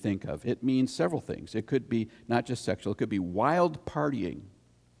immediately think of. It means several things. It could be not just sexual. It could be wild partying,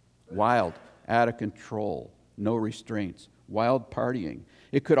 wild, out of control, no restraints, wild partying.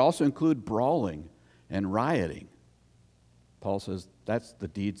 It could also include brawling and rioting. Paul says that's the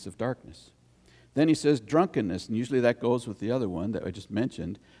deeds of darkness. Then he says drunkenness, and usually that goes with the other one that I just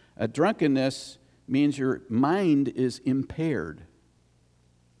mentioned. Drunkenness means your mind is impaired.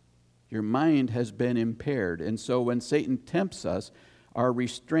 Your mind has been impaired. And so when Satan tempts us, our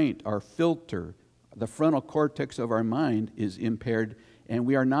restraint, our filter, the frontal cortex of our mind is impaired, and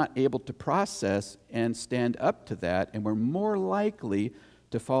we are not able to process and stand up to that, and we're more likely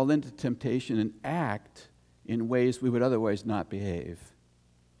to fall into temptation and act in ways we would otherwise not behave.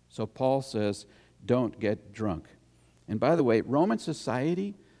 So Paul says, don't get drunk. And by the way, Roman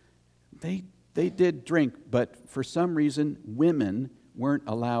society, they did drink, but for some reason, women weren't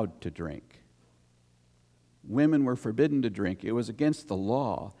allowed to drink. Women were forbidden to drink. It was against the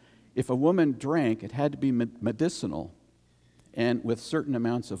law. If a woman drank, it had to be medicinal and with certain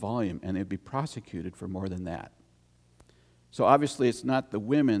amounts of volume, and they'd be prosecuted for more than that. So obviously it's not the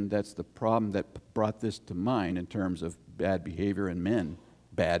women that's the problem that brought this to mind in terms of bad behavior and men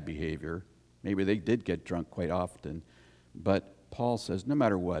bad behavior. Maybe they did get drunk quite often. But Paul says, no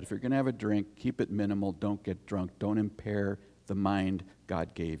matter what, if you're going to have a drink, keep it minimal, don't get drunk, don't impair the mind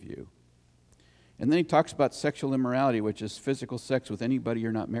God gave you. And then he talks about sexual immorality, which is physical sex with anybody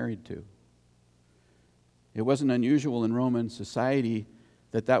you're not married to. It wasn't unusual in Roman society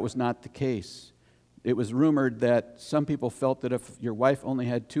that was not the case. It was rumored that some people felt that if your wife only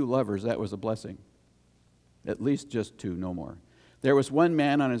had 2 lovers, that was a blessing. At least just 2, no more. There was one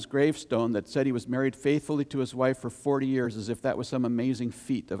man on his gravestone that said he was married faithfully to his wife for 40 years, as if that was some amazing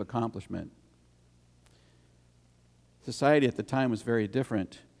feat of accomplishment. Society at the time was very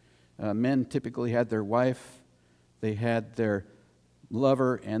different. Men typically had their wife, they had their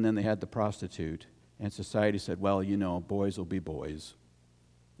lover, and then they had the prostitute. And society said, well, boys will be boys,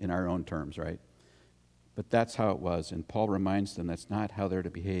 in our own terms, right? But that's how it was, and Paul reminds them that's not how they're to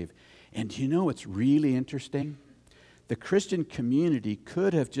behave. And do you know what's really interesting? The Christian community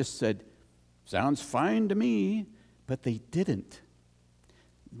could have just said, sounds fine to me, but they didn't.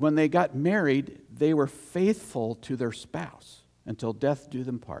 When they got married, they were faithful to their spouse until death do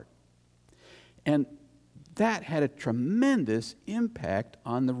them part. And that had a tremendous impact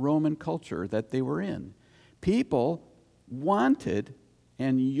on the Roman culture that they were in. People wanted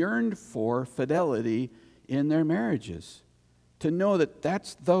and yearned for fidelity in their marriages, to know that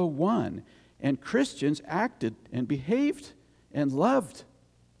that's the one. And Christians acted and behaved and loved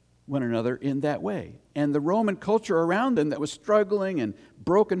one another in that way. And the Roman culture around them that was struggling and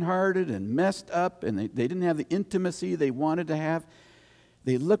brokenhearted and messed up, and they didn't have the intimacy they wanted to have,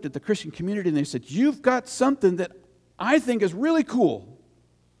 they looked at the Christian community and they said, you've got something that I think is really cool.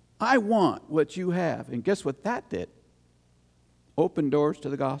 I want what you have. And guess what that did? Open doors to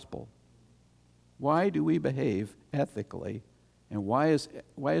the gospel. Why do we behave ethically? And why is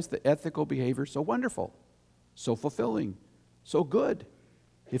the ethical behavior so wonderful, so fulfilling, so good?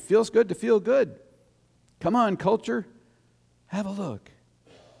 It feels good to feel good. Come on, culture, have a look.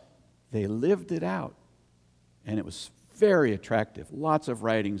 They lived it out, and it was very attractive. Lots of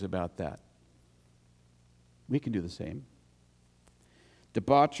writings about that. We can do the same.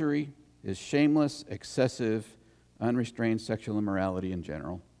 Debauchery is shameless, excessive, unrestrained sexual immorality in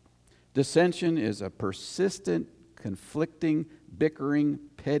general. Dissension is a persistent, conflicting, bickering,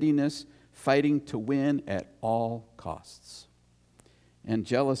 pettiness, fighting to win at all costs. And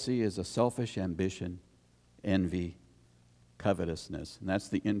jealousy is a selfish ambition, envy, covetousness. And that's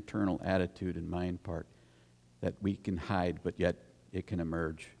the internal attitude and mind part that we can hide, but yet it can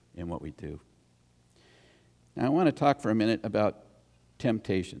emerge in what we do. Now, I want to talk for a minute about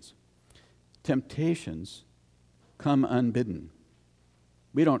temptations. Temptations come unbidden.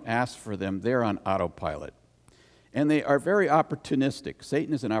 We don't ask for them. They're on autopilot. And they are very opportunistic.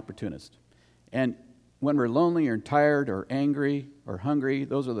 Satan is an opportunist. And when we're lonely or tired or angry or hungry,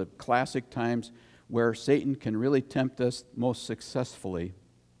 those are the classic times where Satan can really tempt us most successfully.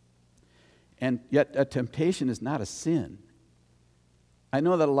 And yet a temptation is not a sin. I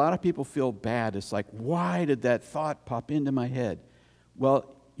know that a lot of people feel bad. It's like, why did that thought pop into my head?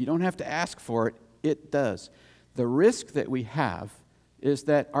 Well, you don't have to ask for it. It does. The risk that we have is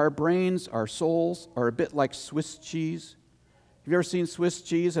that our brains, our souls, are a bit like Swiss cheese. Have you ever seen Swiss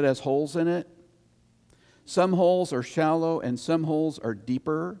cheese that has holes in it? Some holes are shallow and some holes are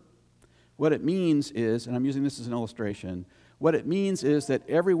deeper. What it means is, and I'm using this as an illustration, what it means is that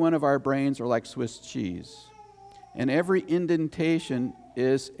every one of our brains are like Swiss cheese. And every indentation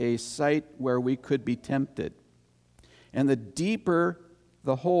is a site where we could be tempted. And the deeper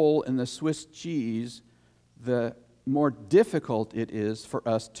the hole in the Swiss cheese, the more difficult it is for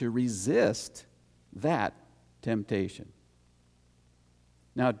us to resist that temptation.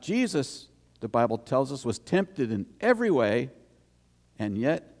 Now, Jesus, the Bible tells us, was tempted in every way, and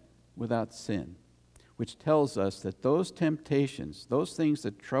yet without sin, which tells us that those temptations, those things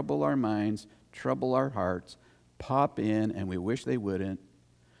that trouble our minds, trouble our hearts, pop in, and we wish they wouldn't,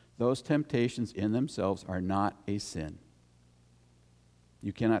 those temptations in themselves are not a sin.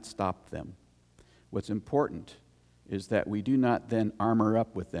 You cannot stop them. What's important is that we do not then armor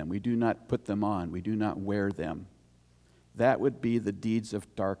up with them. We do not put them on. We do not wear them. That would be the deeds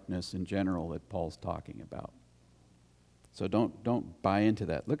of darkness in general that Paul's talking about. So don't buy into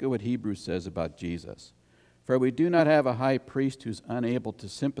that. Look at what Hebrews says about Jesus. For we do not have a high priest who's unable to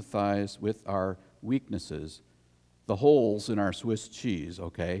sympathize with our weaknesses, the holes in our Swiss cheese,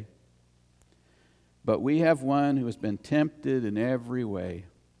 okay? But we have one who has been tempted in every way,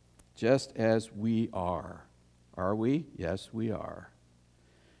 just as we are. Are we? Yes, we are.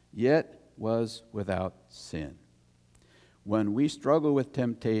 Yet was without sin. When we struggle with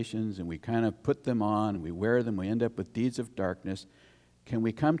temptations and we kind of put them on, and we wear them, we end up with deeds of darkness, can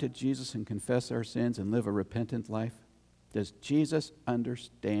we come to Jesus and confess our sins and live a repentant life? Does Jesus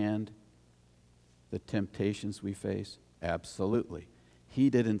understand the temptations we face? Absolutely. He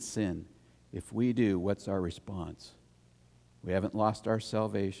didn't sin. If we do, what's our response? We haven't lost our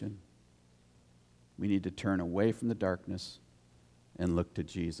salvation. We need to turn away from the darkness and look to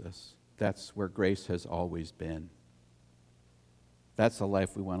Jesus. That's where grace has always been. That's the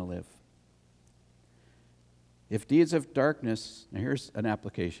life we want to live. If deeds of darkness, now here's an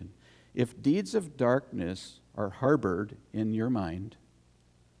application. If deeds of darkness are harbored in your mind,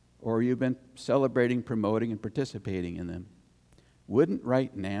 or you've been celebrating, promoting, and participating in them, wouldn't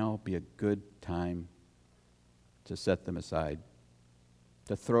right now be a good time to set them aside,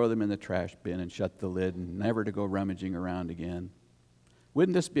 to throw them in the trash bin and shut the lid and never to go rummaging around again?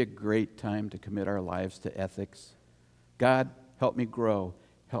 Wouldn't this be a great time to commit our lives to ethics? God, help me grow,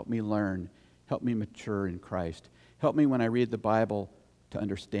 help me learn, help me mature in Christ. Help me when I read the Bible to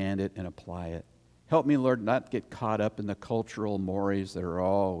understand it and apply it. Help me, Lord, not get caught up in the cultural mores that are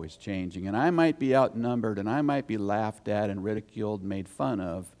always changing. And I might be outnumbered, and I might be laughed at and ridiculed and made fun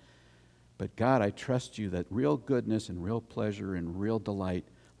of. But God, I trust you that real goodness and real pleasure and real delight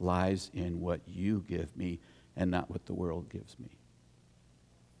lies in what you give me and not what the world gives me.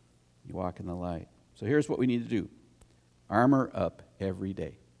 You walk in the light. So here's what we need to do. Armor up every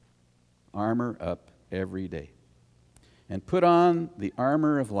day. Armor up every day. And put on the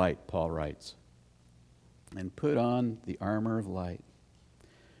armor of light, Paul writes. And put on the armor of light.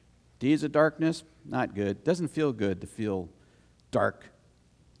 Deeds of darkness, not good. Doesn't feel good to feel dark,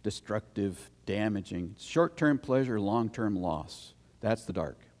 destructive, damaging. Short-term pleasure, long-term loss. That's the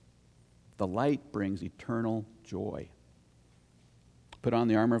dark. The light brings eternal joy. Put on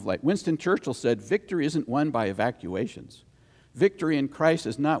the armor of light. Winston Churchill said, victory isn't won by evacuations. Victory in Christ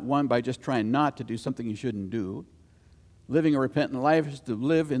is not won by just trying not to do something you shouldn't do. Living a repentant life is to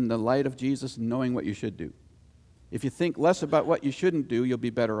live in the light of Jesus and knowing what you should do. If you think less about what you shouldn't do, you'll be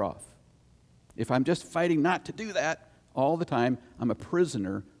better off. If I'm just fighting not to do that all the time, I'm a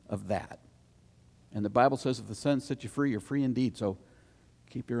prisoner of that. And the Bible says if the Son sets you free, you're free indeed. So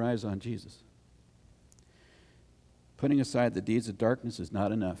keep your eyes on Jesus. Putting aside the deeds of darkness is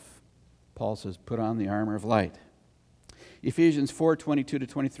not enough. Paul says, put on the armor of light. Ephesians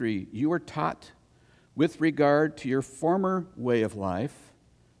 4:22-23, you were taught with regard to your former way of life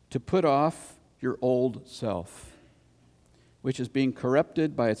to put off your old self, which is being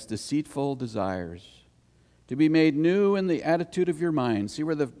corrupted by its deceitful desires, to be made new in the attitude of your mind. See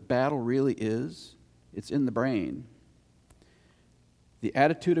where the battle really is? It's in the brain. The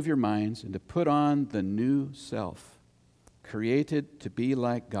attitude of your minds, and to put on the new self, created to be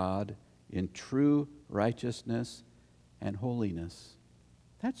like God in true righteousness and holiness.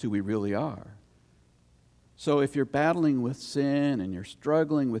 That's who we really are. So if you're battling with sin and you're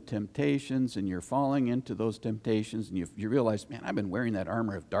struggling with temptations and you're falling into those temptations and you realize, man, I've been wearing that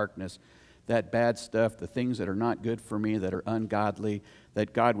armor of darkness, that bad stuff, the things that are not good for me, that are ungodly,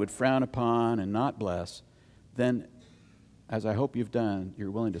 that God would frown upon and not bless, then, as I hope you've done,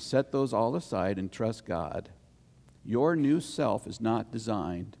 you're willing to set those all aside and trust God. Your new self is not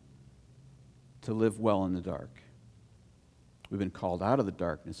designed to live well in the dark. We've been called out of the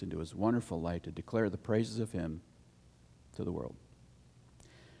darkness into his wonderful light to declare the praises of him to the world.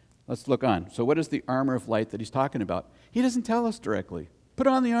 Let's look on. So what is the armor of light that he's talking about? He doesn't tell us directly. Put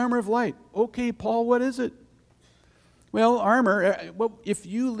on the armor of light. Okay, Paul, what is it? Well, armor, if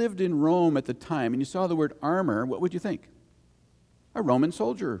you lived in Rome at the time and you saw the word armor, what would you think? A Roman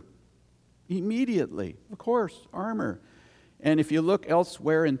soldier. Immediately, of course, armor. And if you look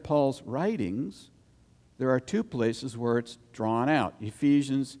elsewhere in Paul's writings, there are two places where it's drawn out.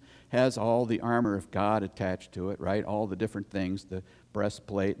 Ephesians has all the armor of God attached to it, right? All the different things, the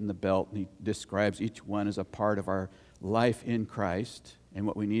breastplate and the belt, and he describes each one as a part of our life in Christ and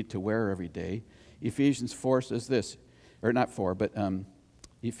what we need to wear every day. Ephesians 4 says this, or not 4, but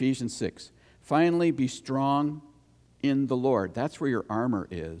Ephesians 6. Finally, be strong in the Lord. That's where your armor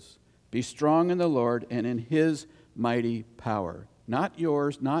is. Be strong in the Lord and in his mighty power. Not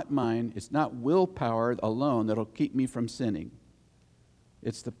yours, not mine. It's not willpower alone that'll keep me from sinning.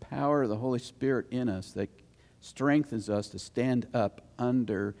 It's the power of the Holy Spirit in us that strengthens us to stand up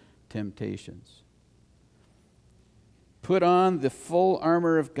under temptations. Put on the full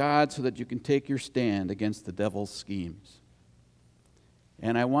armor of God so that you can take your stand against the devil's schemes.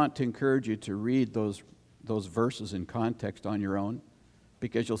 And I want to encourage you to read those verses in context on your own,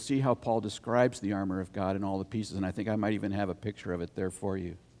 because you'll see how Paul describes the armor of God in all the pieces, and I think I might even have a picture of it there for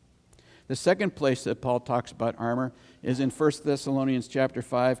you. The second place that Paul talks about armor is in 1 Thessalonians chapter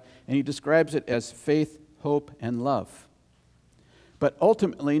 5, and he describes it as faith, hope, and love. But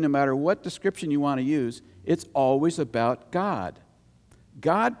ultimately, no matter what description you want to use, it's always about God.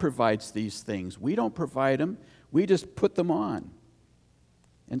 God provides these things. We don't provide them. We just put them on.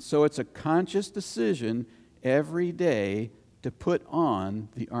 And so it's a conscious decision every day to put on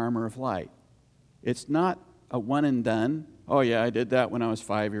the armor of light. It's not a one and done. Oh yeah, I did that when I was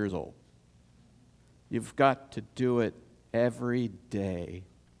 5 years old. You've got to do it every day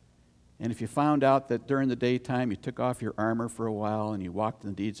And if you found out that during the daytime you took off your armor for a while and you walked in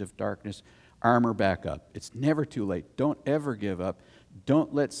the deeds of darkness, armor back up. It's never too late. Don't ever give up.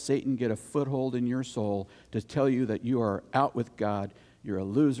 Don't let Satan get a foothold in your soul to tell you that you are out with God, you're a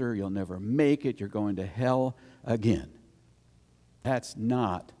loser, you'll never make it, you're going to hell again. That's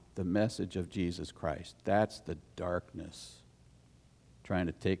not the message of Jesus Christ. That's the darkness trying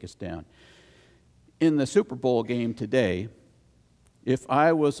to take us down. In the Super Bowl game today, if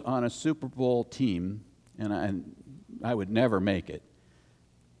I was on a Super Bowl team, and I would never make it,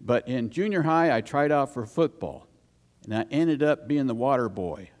 but in junior high, I tried out for football, and I ended up being the water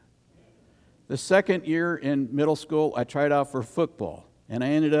boy. The second year in middle school, I tried out for football, and I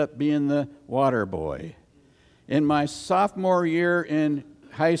ended up being the water boy. In my sophomore year in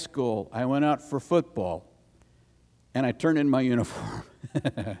high school, I went out for football, and I turned in my uniform.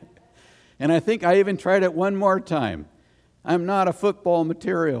 And I think I even tried it one more time. I'm not a football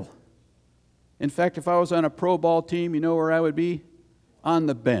material. In fact, if I was on a pro ball team, you know where I would be? On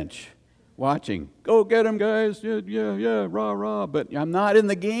the bench, watching. Go get them, guys. Yeah, rah, rah. But I'm not in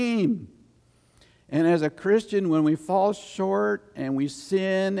the game. And as a Christian, when we fall short and we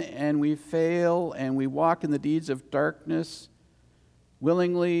sin and we fail and we walk in the deeds of darkness,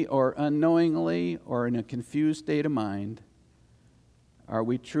 willingly or unknowingly or in a confused state of mind, are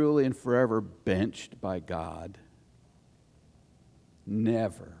we truly and forever benched by God?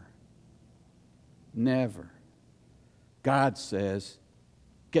 Never. Never. God says,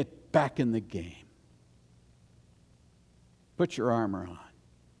 get back in the game. Put your armor on.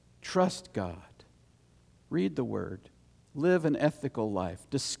 Trust God. Read the Word. Live an ethical life.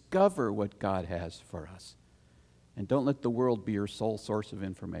 Discover what God has for us. And don't let the world be your sole source of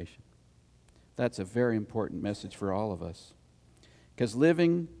information. That's a very important message for all of us. Because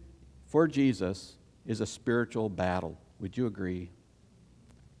living for Jesus is a spiritual battle. Would you agree?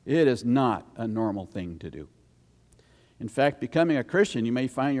 It is not a normal thing to do. In fact, becoming a Christian, you may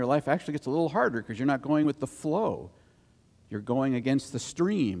find your life actually gets a little harder because you're not going with the flow. You're going against the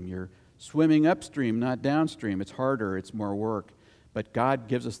stream. You're swimming upstream, not downstream. It's harder. It's more work. But God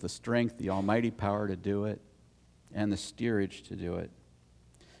gives us the strength, the almighty power to do it, and the steerage to do it.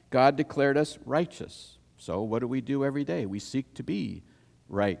 God declared us righteous. So what do we do every day? We seek to be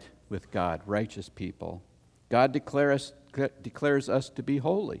right with God, righteous people. God declares us to be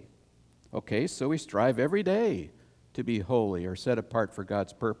holy. Okay, so we strive every day to be holy or set apart for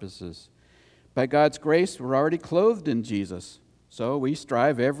God's purposes. By God's grace, we're already clothed in Jesus. So we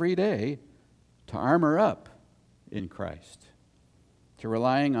strive every day to armor up in Christ, to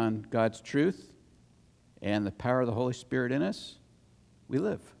relying on God's truth and the power of the Holy Spirit in us, we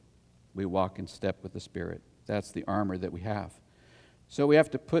live. We walk in step with the Spirit. That's the armor that we have. So we have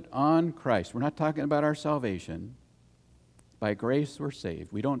to put on Christ. We're not talking about our salvation. By grace, we're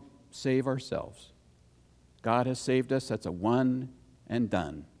saved. We don't save ourselves. God has saved us. That's a one and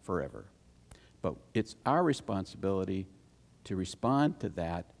done forever. But it's our responsibility to respond to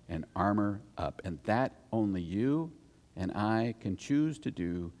that and armor up. And that only you and I can choose to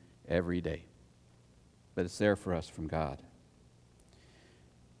do every day. But it's there for us from God.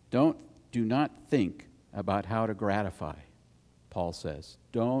 Do not think about how to gratify, Paul says.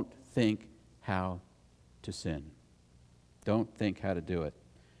 Don't think how to sin. Don't think how to do it.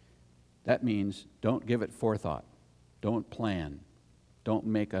 That means don't give it forethought. Don't plan. Don't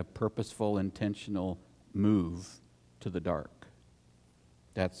make a purposeful, intentional move to the dark.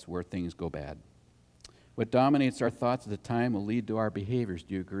 That's where things go bad. What dominates our thoughts at the time will lead to our behaviors.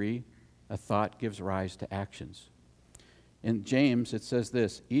 Do you agree? A thought gives rise to actions. In James, it says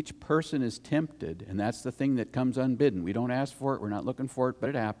this, each person is tempted, and that's the thing that comes unbidden. We don't ask for it, we're not looking for it,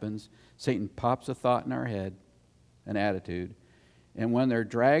 but it happens. Satan pops a thought in our head, an attitude, and when they're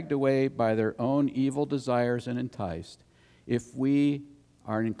dragged away by their own evil desires and enticed, if we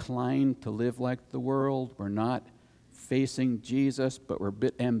are inclined to live like the world, we're not facing Jesus, but we're a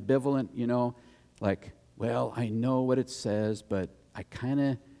bit ambivalent, like, well, I know what it says, but I kind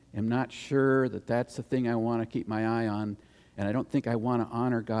of am not sure that that's the thing I want to keep my eye on, and I don't think I want to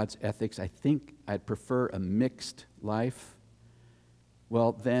honor God's ethics. I think I'd prefer a mixed life.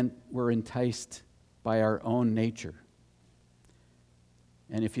 Well, then we're enticed by our own nature.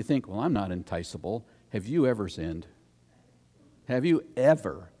 And if you think, well, I'm not enticable, have you ever sinned? Have you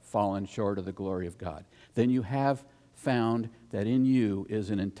ever fallen short of the glory of God? Then you have found that in you is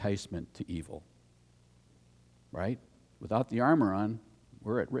an enticement to evil. Right? Without the armor on,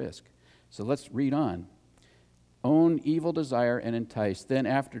 we're at risk. So let's read on. Own evil desire and entice. Then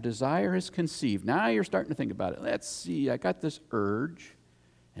after desire is conceived, now you're starting to think about it. Let's see, I got this urge,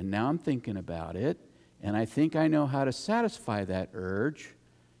 and now I'm thinking about it, and I think I know how to satisfy that urge.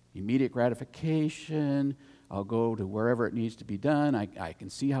 immediate gratification. I'll go to wherever it needs to be done. I can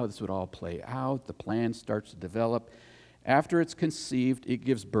see how this would all play out. The plan starts to develop. After it's conceived, it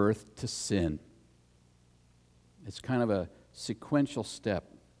gives birth to sin. It's kind of a sequential step.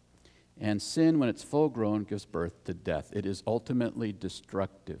 And sin, when it's full grown, gives birth to death. It is ultimately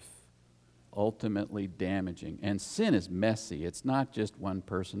destructive, ultimately damaging. And sin is messy. It's not just one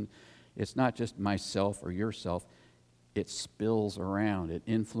person. It's not just myself or yourself. It spills around. It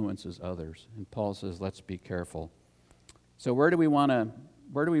influences others. And Paul says, let's be careful. So where do we want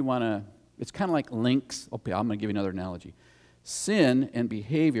to, it's kind of like links. Okay, I'm going to give you another analogy. Sin and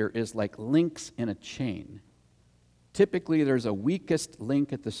behavior is like links in a chain. Typically, there's a weakest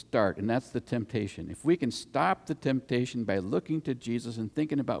link at the start, and that's the temptation. If we can stop the temptation by looking to Jesus and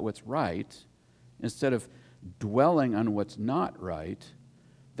thinking about what's right, instead of dwelling on what's not right,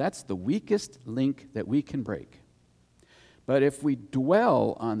 that's the weakest link that we can break. But if we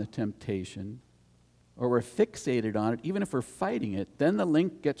dwell on the temptation, or we're fixated on it, even if we're fighting it, then the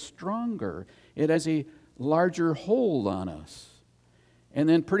link gets stronger. It has a larger hold on us. And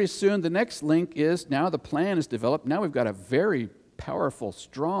then pretty soon the next link is, now the plan is developed. Now we've got a very powerful,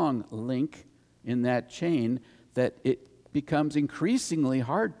 strong link in that chain that it becomes increasingly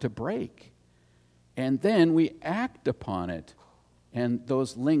hard to break. And then we act upon it. And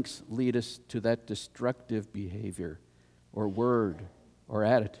those links lead us to that destructive behavior or word or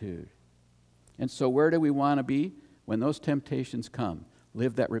attitude. And so where do we want to be when those temptations come?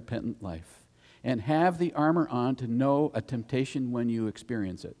 Live that repentant life. And have the armor on to know a temptation when you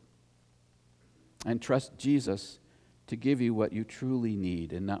experience it. And trust Jesus to give you what you truly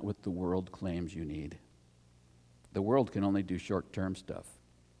need and not what the world claims you need. The world can only do short-term stuff.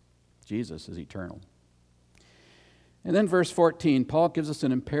 Jesus is eternal. And then verse 14, Paul gives us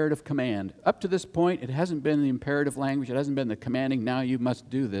an imperative command. Up to this point, it hasn't been the imperative language. It hasn't been the commanding, now you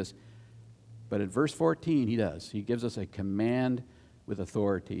must do this. But in verse 14, he does. He gives us a command with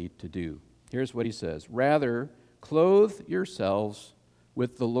authority to do. Here's what he says. Rather, clothe yourselves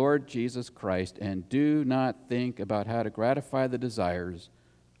with the Lord Jesus Christ and do not think about how to gratify the desires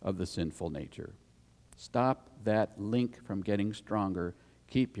of the sinful nature. Stop that link from getting stronger.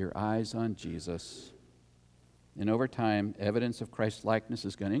 Keep your eyes on Jesus. And over time, evidence of Christ's likeness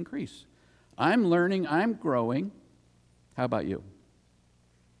is going to increase. I'm learning, I'm growing. How about you?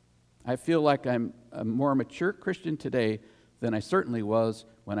 I feel like I'm a more mature Christian today than I certainly was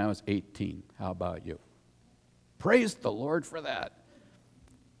when I was 18. How about you? Praise the Lord for that.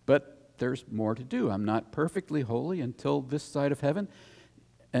 But there's more to do. I'm not perfectly holy until this side of heaven,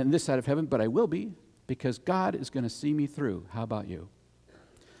 but I will be because God is going to see me through. How about you?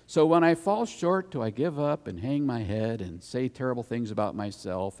 So when I fall short, do I give up and hang my head and say terrible things about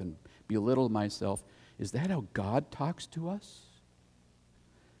myself and belittle myself? Is that how God talks to us?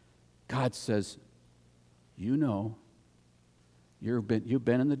 God says, you know, you've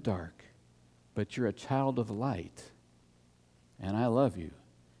been in the dark, but you're a child of the light, and I love you,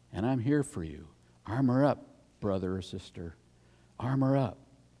 and I'm here for you. Armor up, brother or sister. Armor up.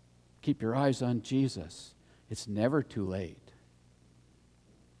 Keep your eyes on Jesus. It's never too late.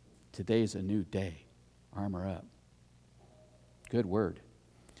 Today's a new day. Armor up. Good word.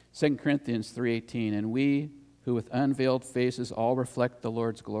 2 Corinthians 3:18, and we who with unveiled faces all reflect the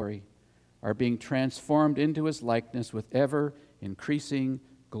Lord's glory are being transformed into his likeness with ever increasing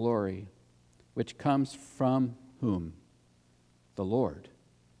glory, which comes from whom? The Lord,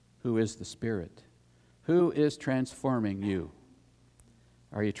 who is the Spirit. Who is transforming you?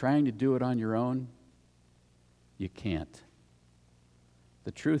 Are you trying to do it on your own? You can't.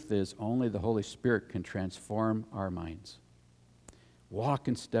 The truth is, only the Holy Spirit can transform our minds. Walk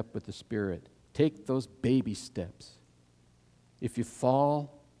in step with the Spirit. Take those baby steps. If you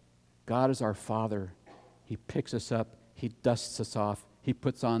fall, God is our Father. He picks us up. He dusts us off. He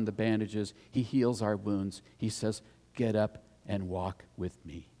puts on the bandages. He heals our wounds. He says, get up and walk with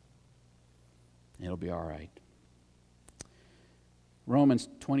me. It'll be all right. Romans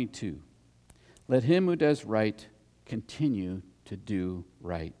 22. Let him who does right continue to do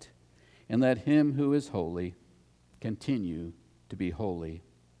right. And let him who is holy continue to be holy.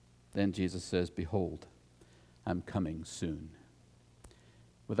 Then Jesus says, behold, I'm coming soon.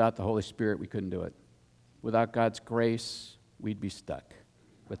 Without the Holy Spirit, we couldn't do it. Without God's grace, we'd be stuck.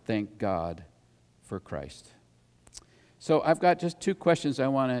 But thank God for Christ. So I've got just two questions I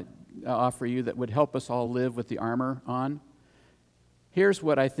want to offer you that would help us all live with the armor on. Here's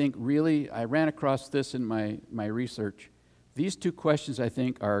what I think really, I ran across this in my research. These two questions I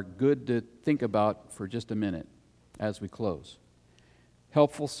think are good to think about for just a minute as we close.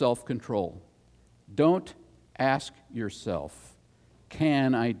 Helpful self-control. Don't ask yourself,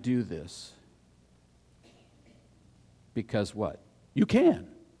 can I do this? Because what? You can.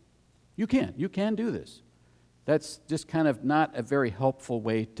 You can. You can do this. That's just kind of not a very helpful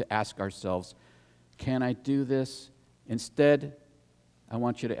way to ask ourselves, can I do this? Instead, I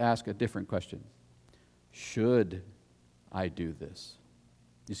want you to ask a different question. Should I do this?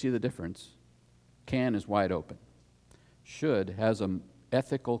 You see the difference? Can is wide open. Should has an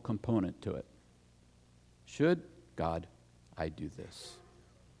ethical component to it. Should, God, I do this?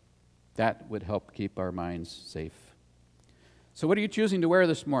 That would help keep our minds safe. So what are you choosing to wear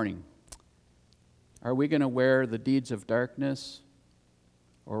this morning? Are we going to wear the deeds of darkness,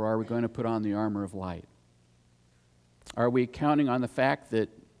 or are we going to put on the armor of light? Are we counting on the fact that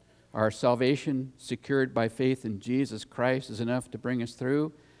our salvation secured by faith in Jesus Christ is enough to bring us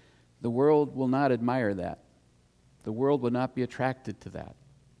through? The world will not admire that. The world will not be attracted to that.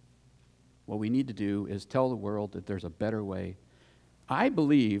 What we need to do is tell the world that there's a better way. I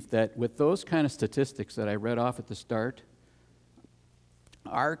believe that with those kind of statistics that I read off at the start,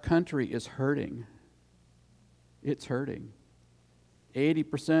 our country is hurting. It's hurting.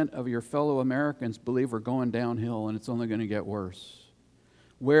 80% of your fellow Americans believe we're going downhill and it's only going to get worse.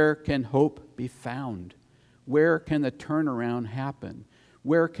 Where can hope be found? Where can the turnaround happen?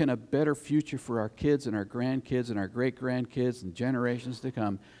 Where can a better future for our kids and our grandkids and our great-grandkids and generations to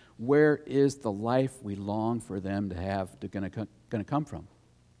come, where is the life we long for them to have going to come from?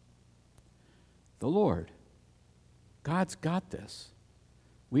 The Lord. God's got this.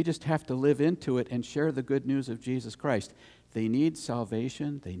 We just have to live into it and share the good news of Jesus Christ. They need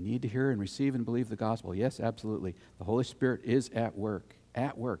salvation. They need to hear and receive and believe the gospel. Yes, absolutely. The Holy Spirit is at work.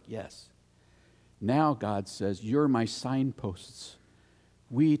 At work, yes. Now God says, you're my signposts.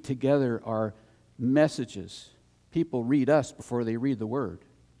 We together are messages. People read us before they read the Word.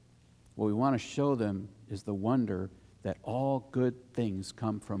 What we want to show them is the wonder that all good things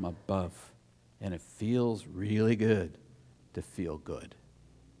come from above. And it feels really good to feel good.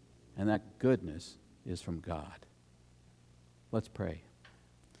 And that goodness is from God. Let's pray.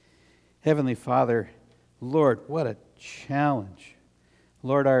 Heavenly Father, Lord, what a challenge.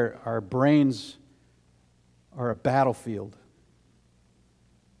 Lord, our brains are a battlefield.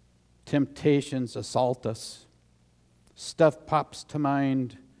 Temptations assault us. Stuff pops to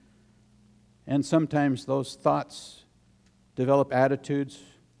mind. And sometimes those thoughts develop attitudes,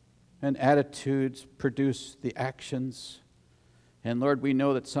 and attitudes produce the actions. And Lord, we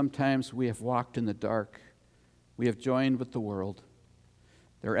know that sometimes we have walked in the dark. We have joined with the world.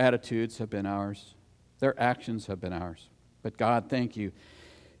 Their attitudes have been ours. Their actions have been ours. But God, thank you.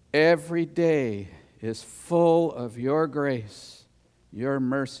 Every day is full of your grace, your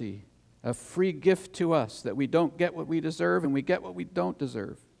mercy, a free gift to us that we don't get what we deserve and we get what we don't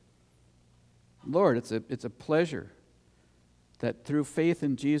deserve. Lord, it's a pleasure that through faith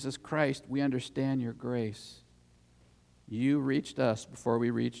in Jesus Christ we understand your grace. You reached us before we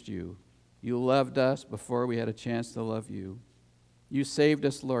reached you. You loved us before we had a chance to love you. You saved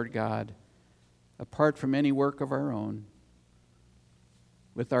us, Lord God, apart from any work of our own.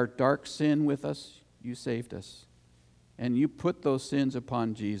 With our dark sin with us, you saved us. And you put those sins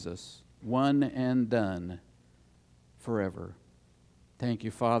upon Jesus, one and done forever. Thank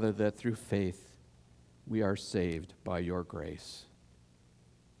you, Father, that through faith we are saved by your grace.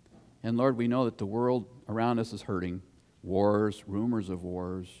 And Lord, we know that the world around us is hurting. Wars, rumors of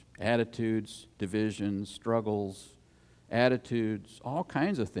wars, attitudes, divisions, struggles, attitudes, all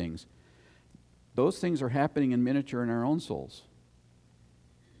kinds of things. Those things are happening in miniature in our own souls.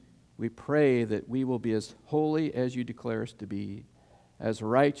 We pray that we will be as holy as you declare us to be, as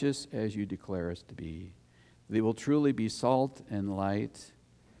righteous as you declare us to be. They will truly be salt and light,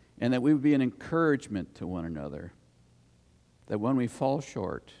 and that we will be an encouragement to one another. That when we fall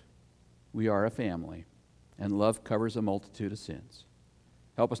short, we are a family. And love covers a multitude of sins.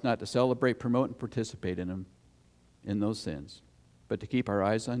 Help us not to celebrate, promote, and participate in them, in those sins, but to keep our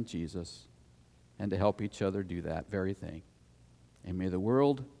eyes on Jesus and to help each other do that very thing. And may the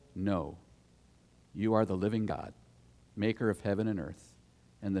world know you are the living God, maker of heaven and earth,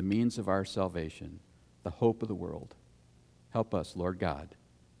 and the means of our salvation, the hope of the world. Help us, Lord God,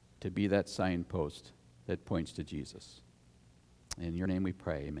 to be that signpost that points to Jesus. In your name we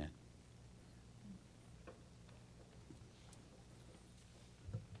pray, amen.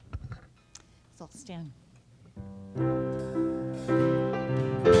 So I'll stand.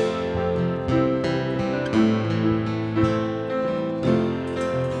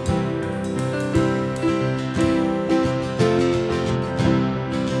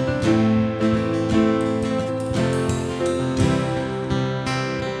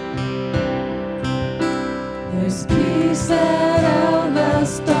 There's peace that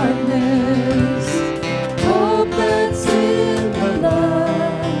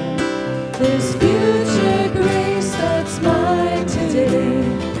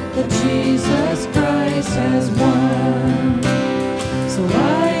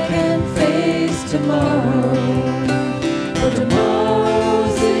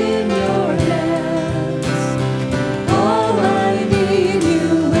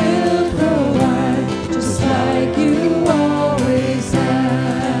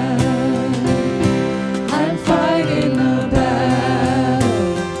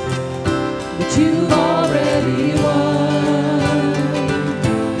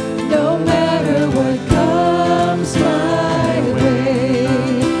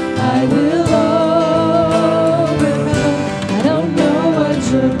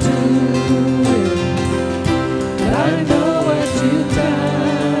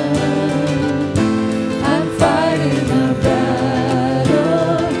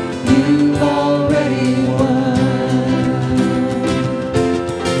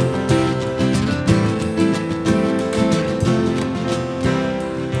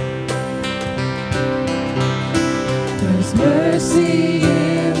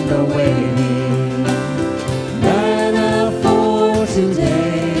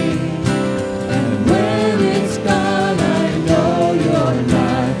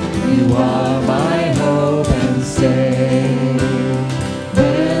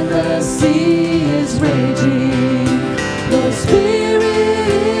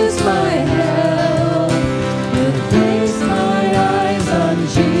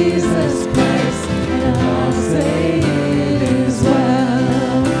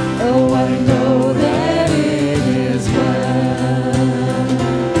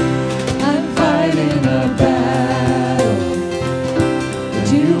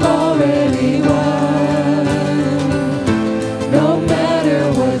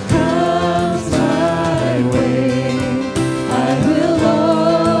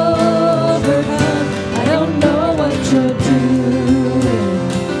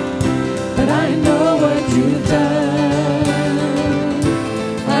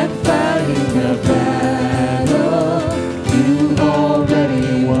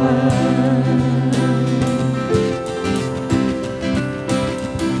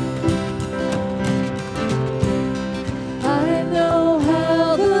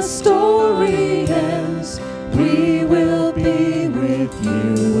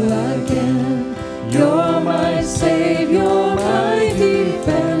Savior, my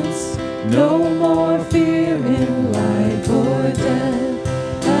defense. No more fear in life or death.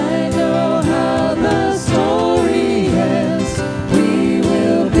 I know how the story ends. We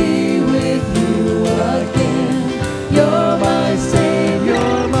will be with you again. You're my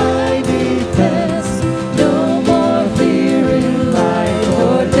Savior, my defense. No more fear in life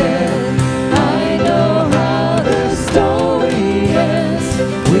or death. I know how the story ends.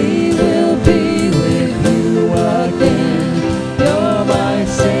 We will be with you again. You're my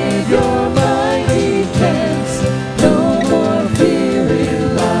Savior, my defense. No more fear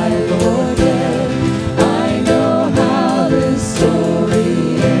in life or death. I know how this story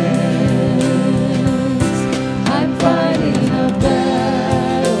ends. I'm fighting a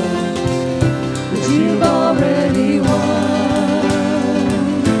battle that you've already won.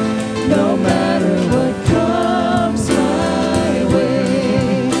 No matter what comes my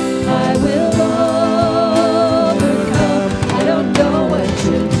way, I will overcome. I don't know what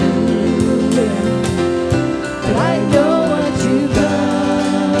you're doing, but I know what you've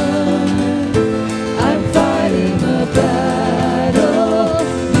done. I'm fighting a battle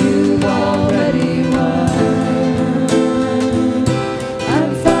you've already won.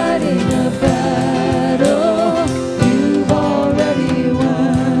 I'm fighting a battle you've already won.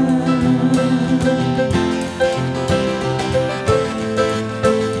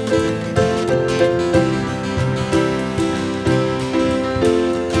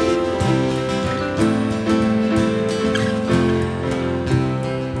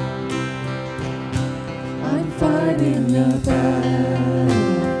 I'm fighting a battle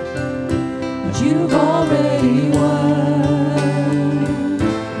that you've already won.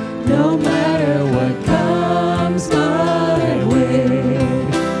 No matter what comes my way,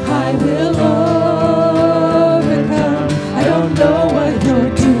 I will overcome. I don't know what you're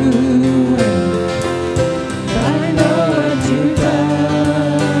doing, but I know what you've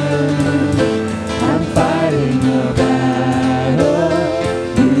done. I'm fighting a battle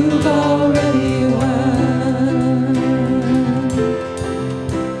you've already won.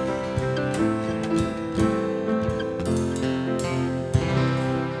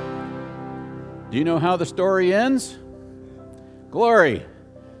 Do you know how the story ends? Glory.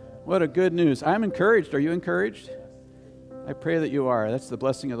 What a good news. I'm encouraged. Are you encouraged? I pray that you are. That's the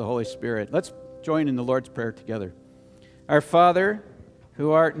blessing of the Holy Spirit. Let's join in the Lord's Prayer together. Our Father,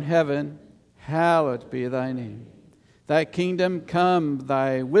 who art in heaven, hallowed be thy name. Thy kingdom come,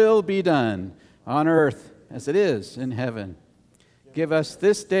 thy will be done, on earth as it is in heaven. Give us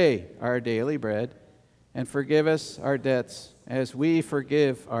this day our daily bread, and forgive us our debts as we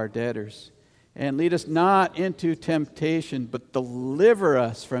forgive our debtors. And lead us not into temptation, but deliver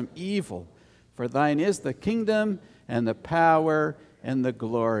us from evil. For thine is the kingdom and the power and the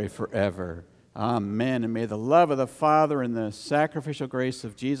glory forever. Amen. And may the love of the Father and the sacrificial grace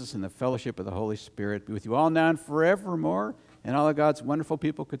of Jesus and the fellowship of the Holy Spirit be with you all now and forevermore. And all of God's wonderful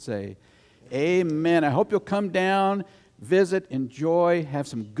people could say, amen. I hope you'll come down, visit, enjoy, have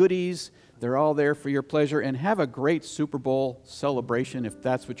some goodies. They're all there for your pleasure. And have a great Super Bowl celebration if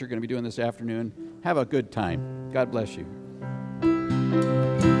that's what you're going to be doing this afternoon. Have a good time. God bless you.